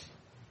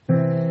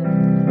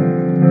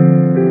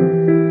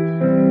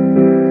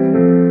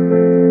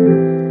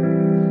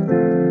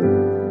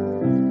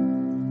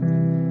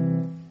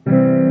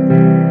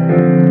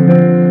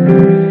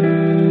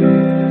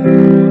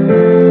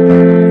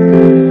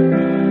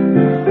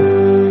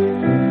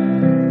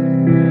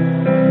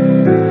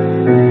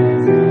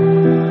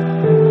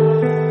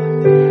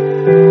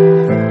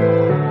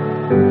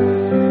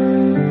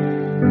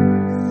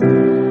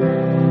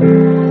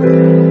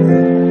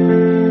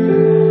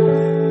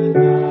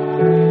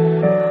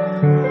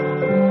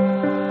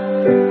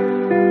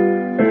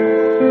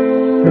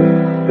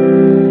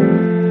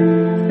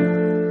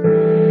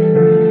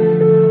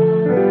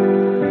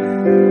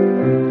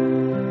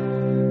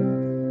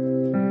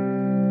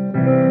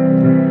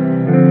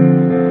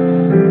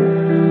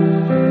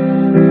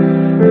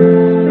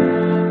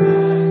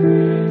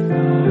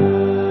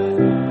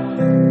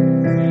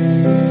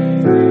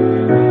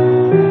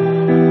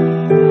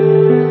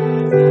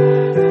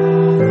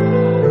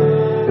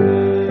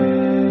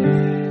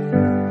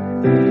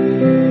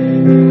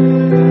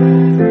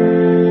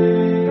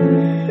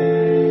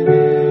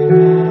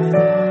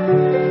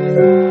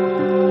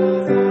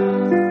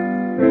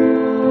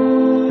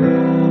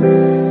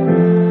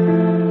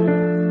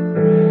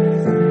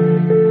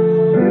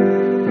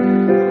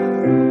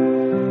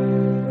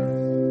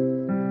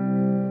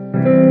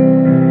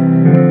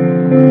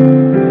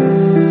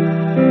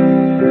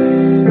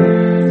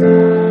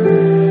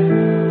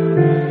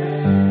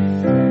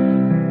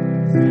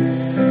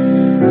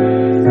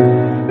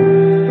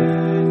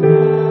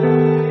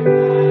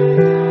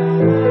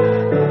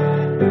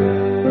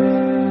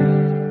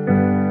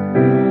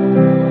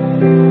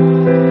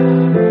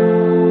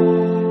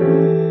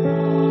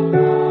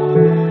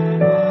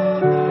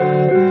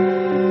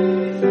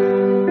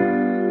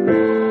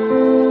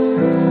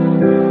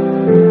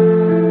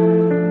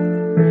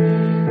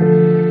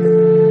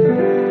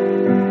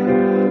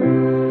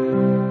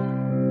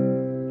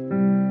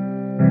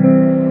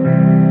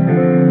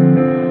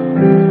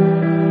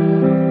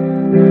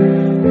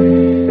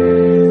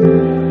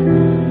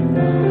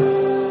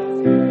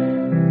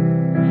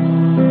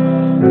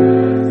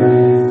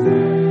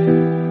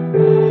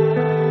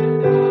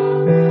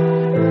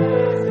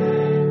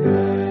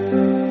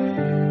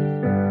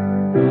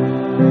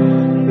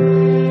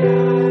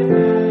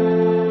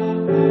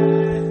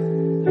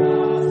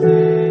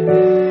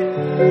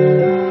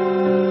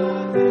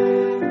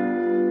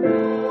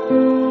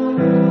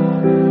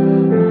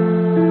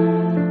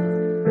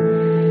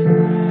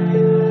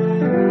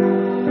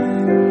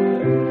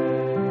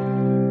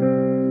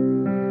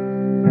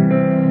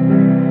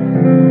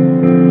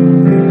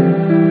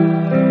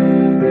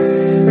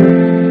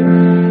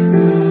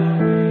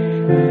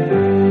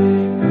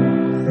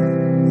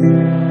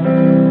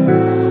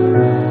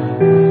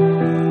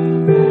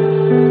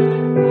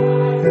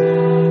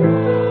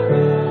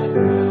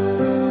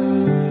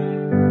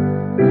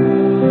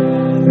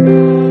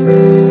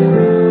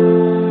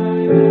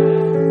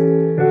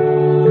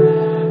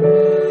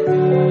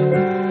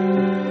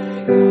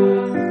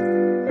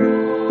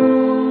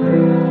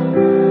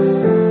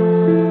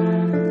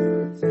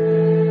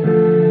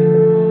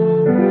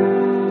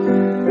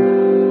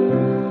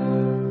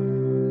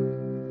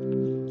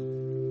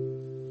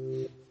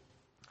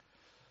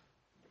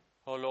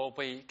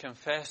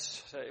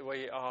 Confess that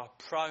we are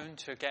prone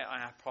to get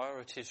our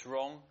priorities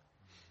wrong.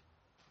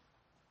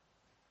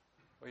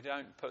 We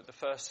don't put the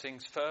first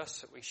things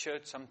first that we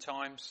should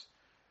sometimes.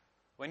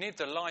 We need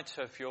the light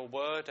of your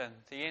word and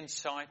the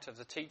insight of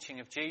the teaching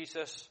of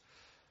Jesus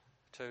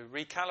to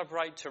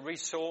recalibrate, to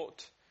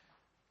resort.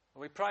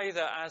 We pray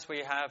that as we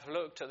have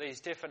looked at these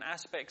different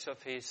aspects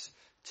of his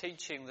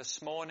teaching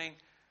this morning,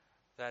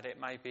 that it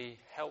may be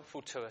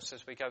helpful to us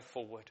as we go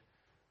forward.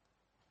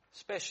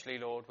 Especially,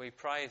 Lord, we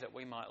pray that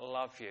we might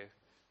love you,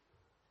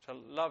 to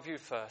love you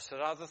first, that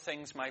other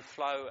things may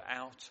flow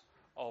out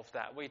of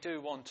that. We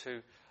do want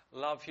to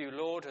love you,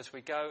 Lord, as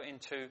we go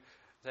into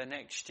the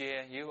next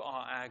year. You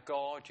are our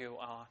God, you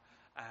are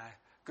our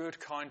good,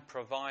 kind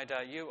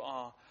provider, you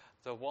are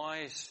the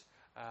wise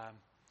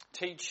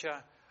teacher,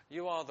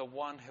 you are the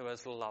one who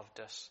has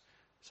loved us.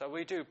 So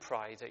we do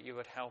pray that you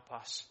would help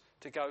us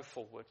to go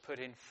forward, put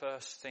in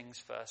first things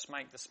first,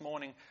 make this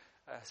morning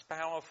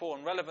powerful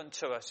and relevant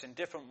to us in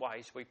different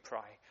ways, we pray.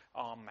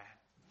 Amen.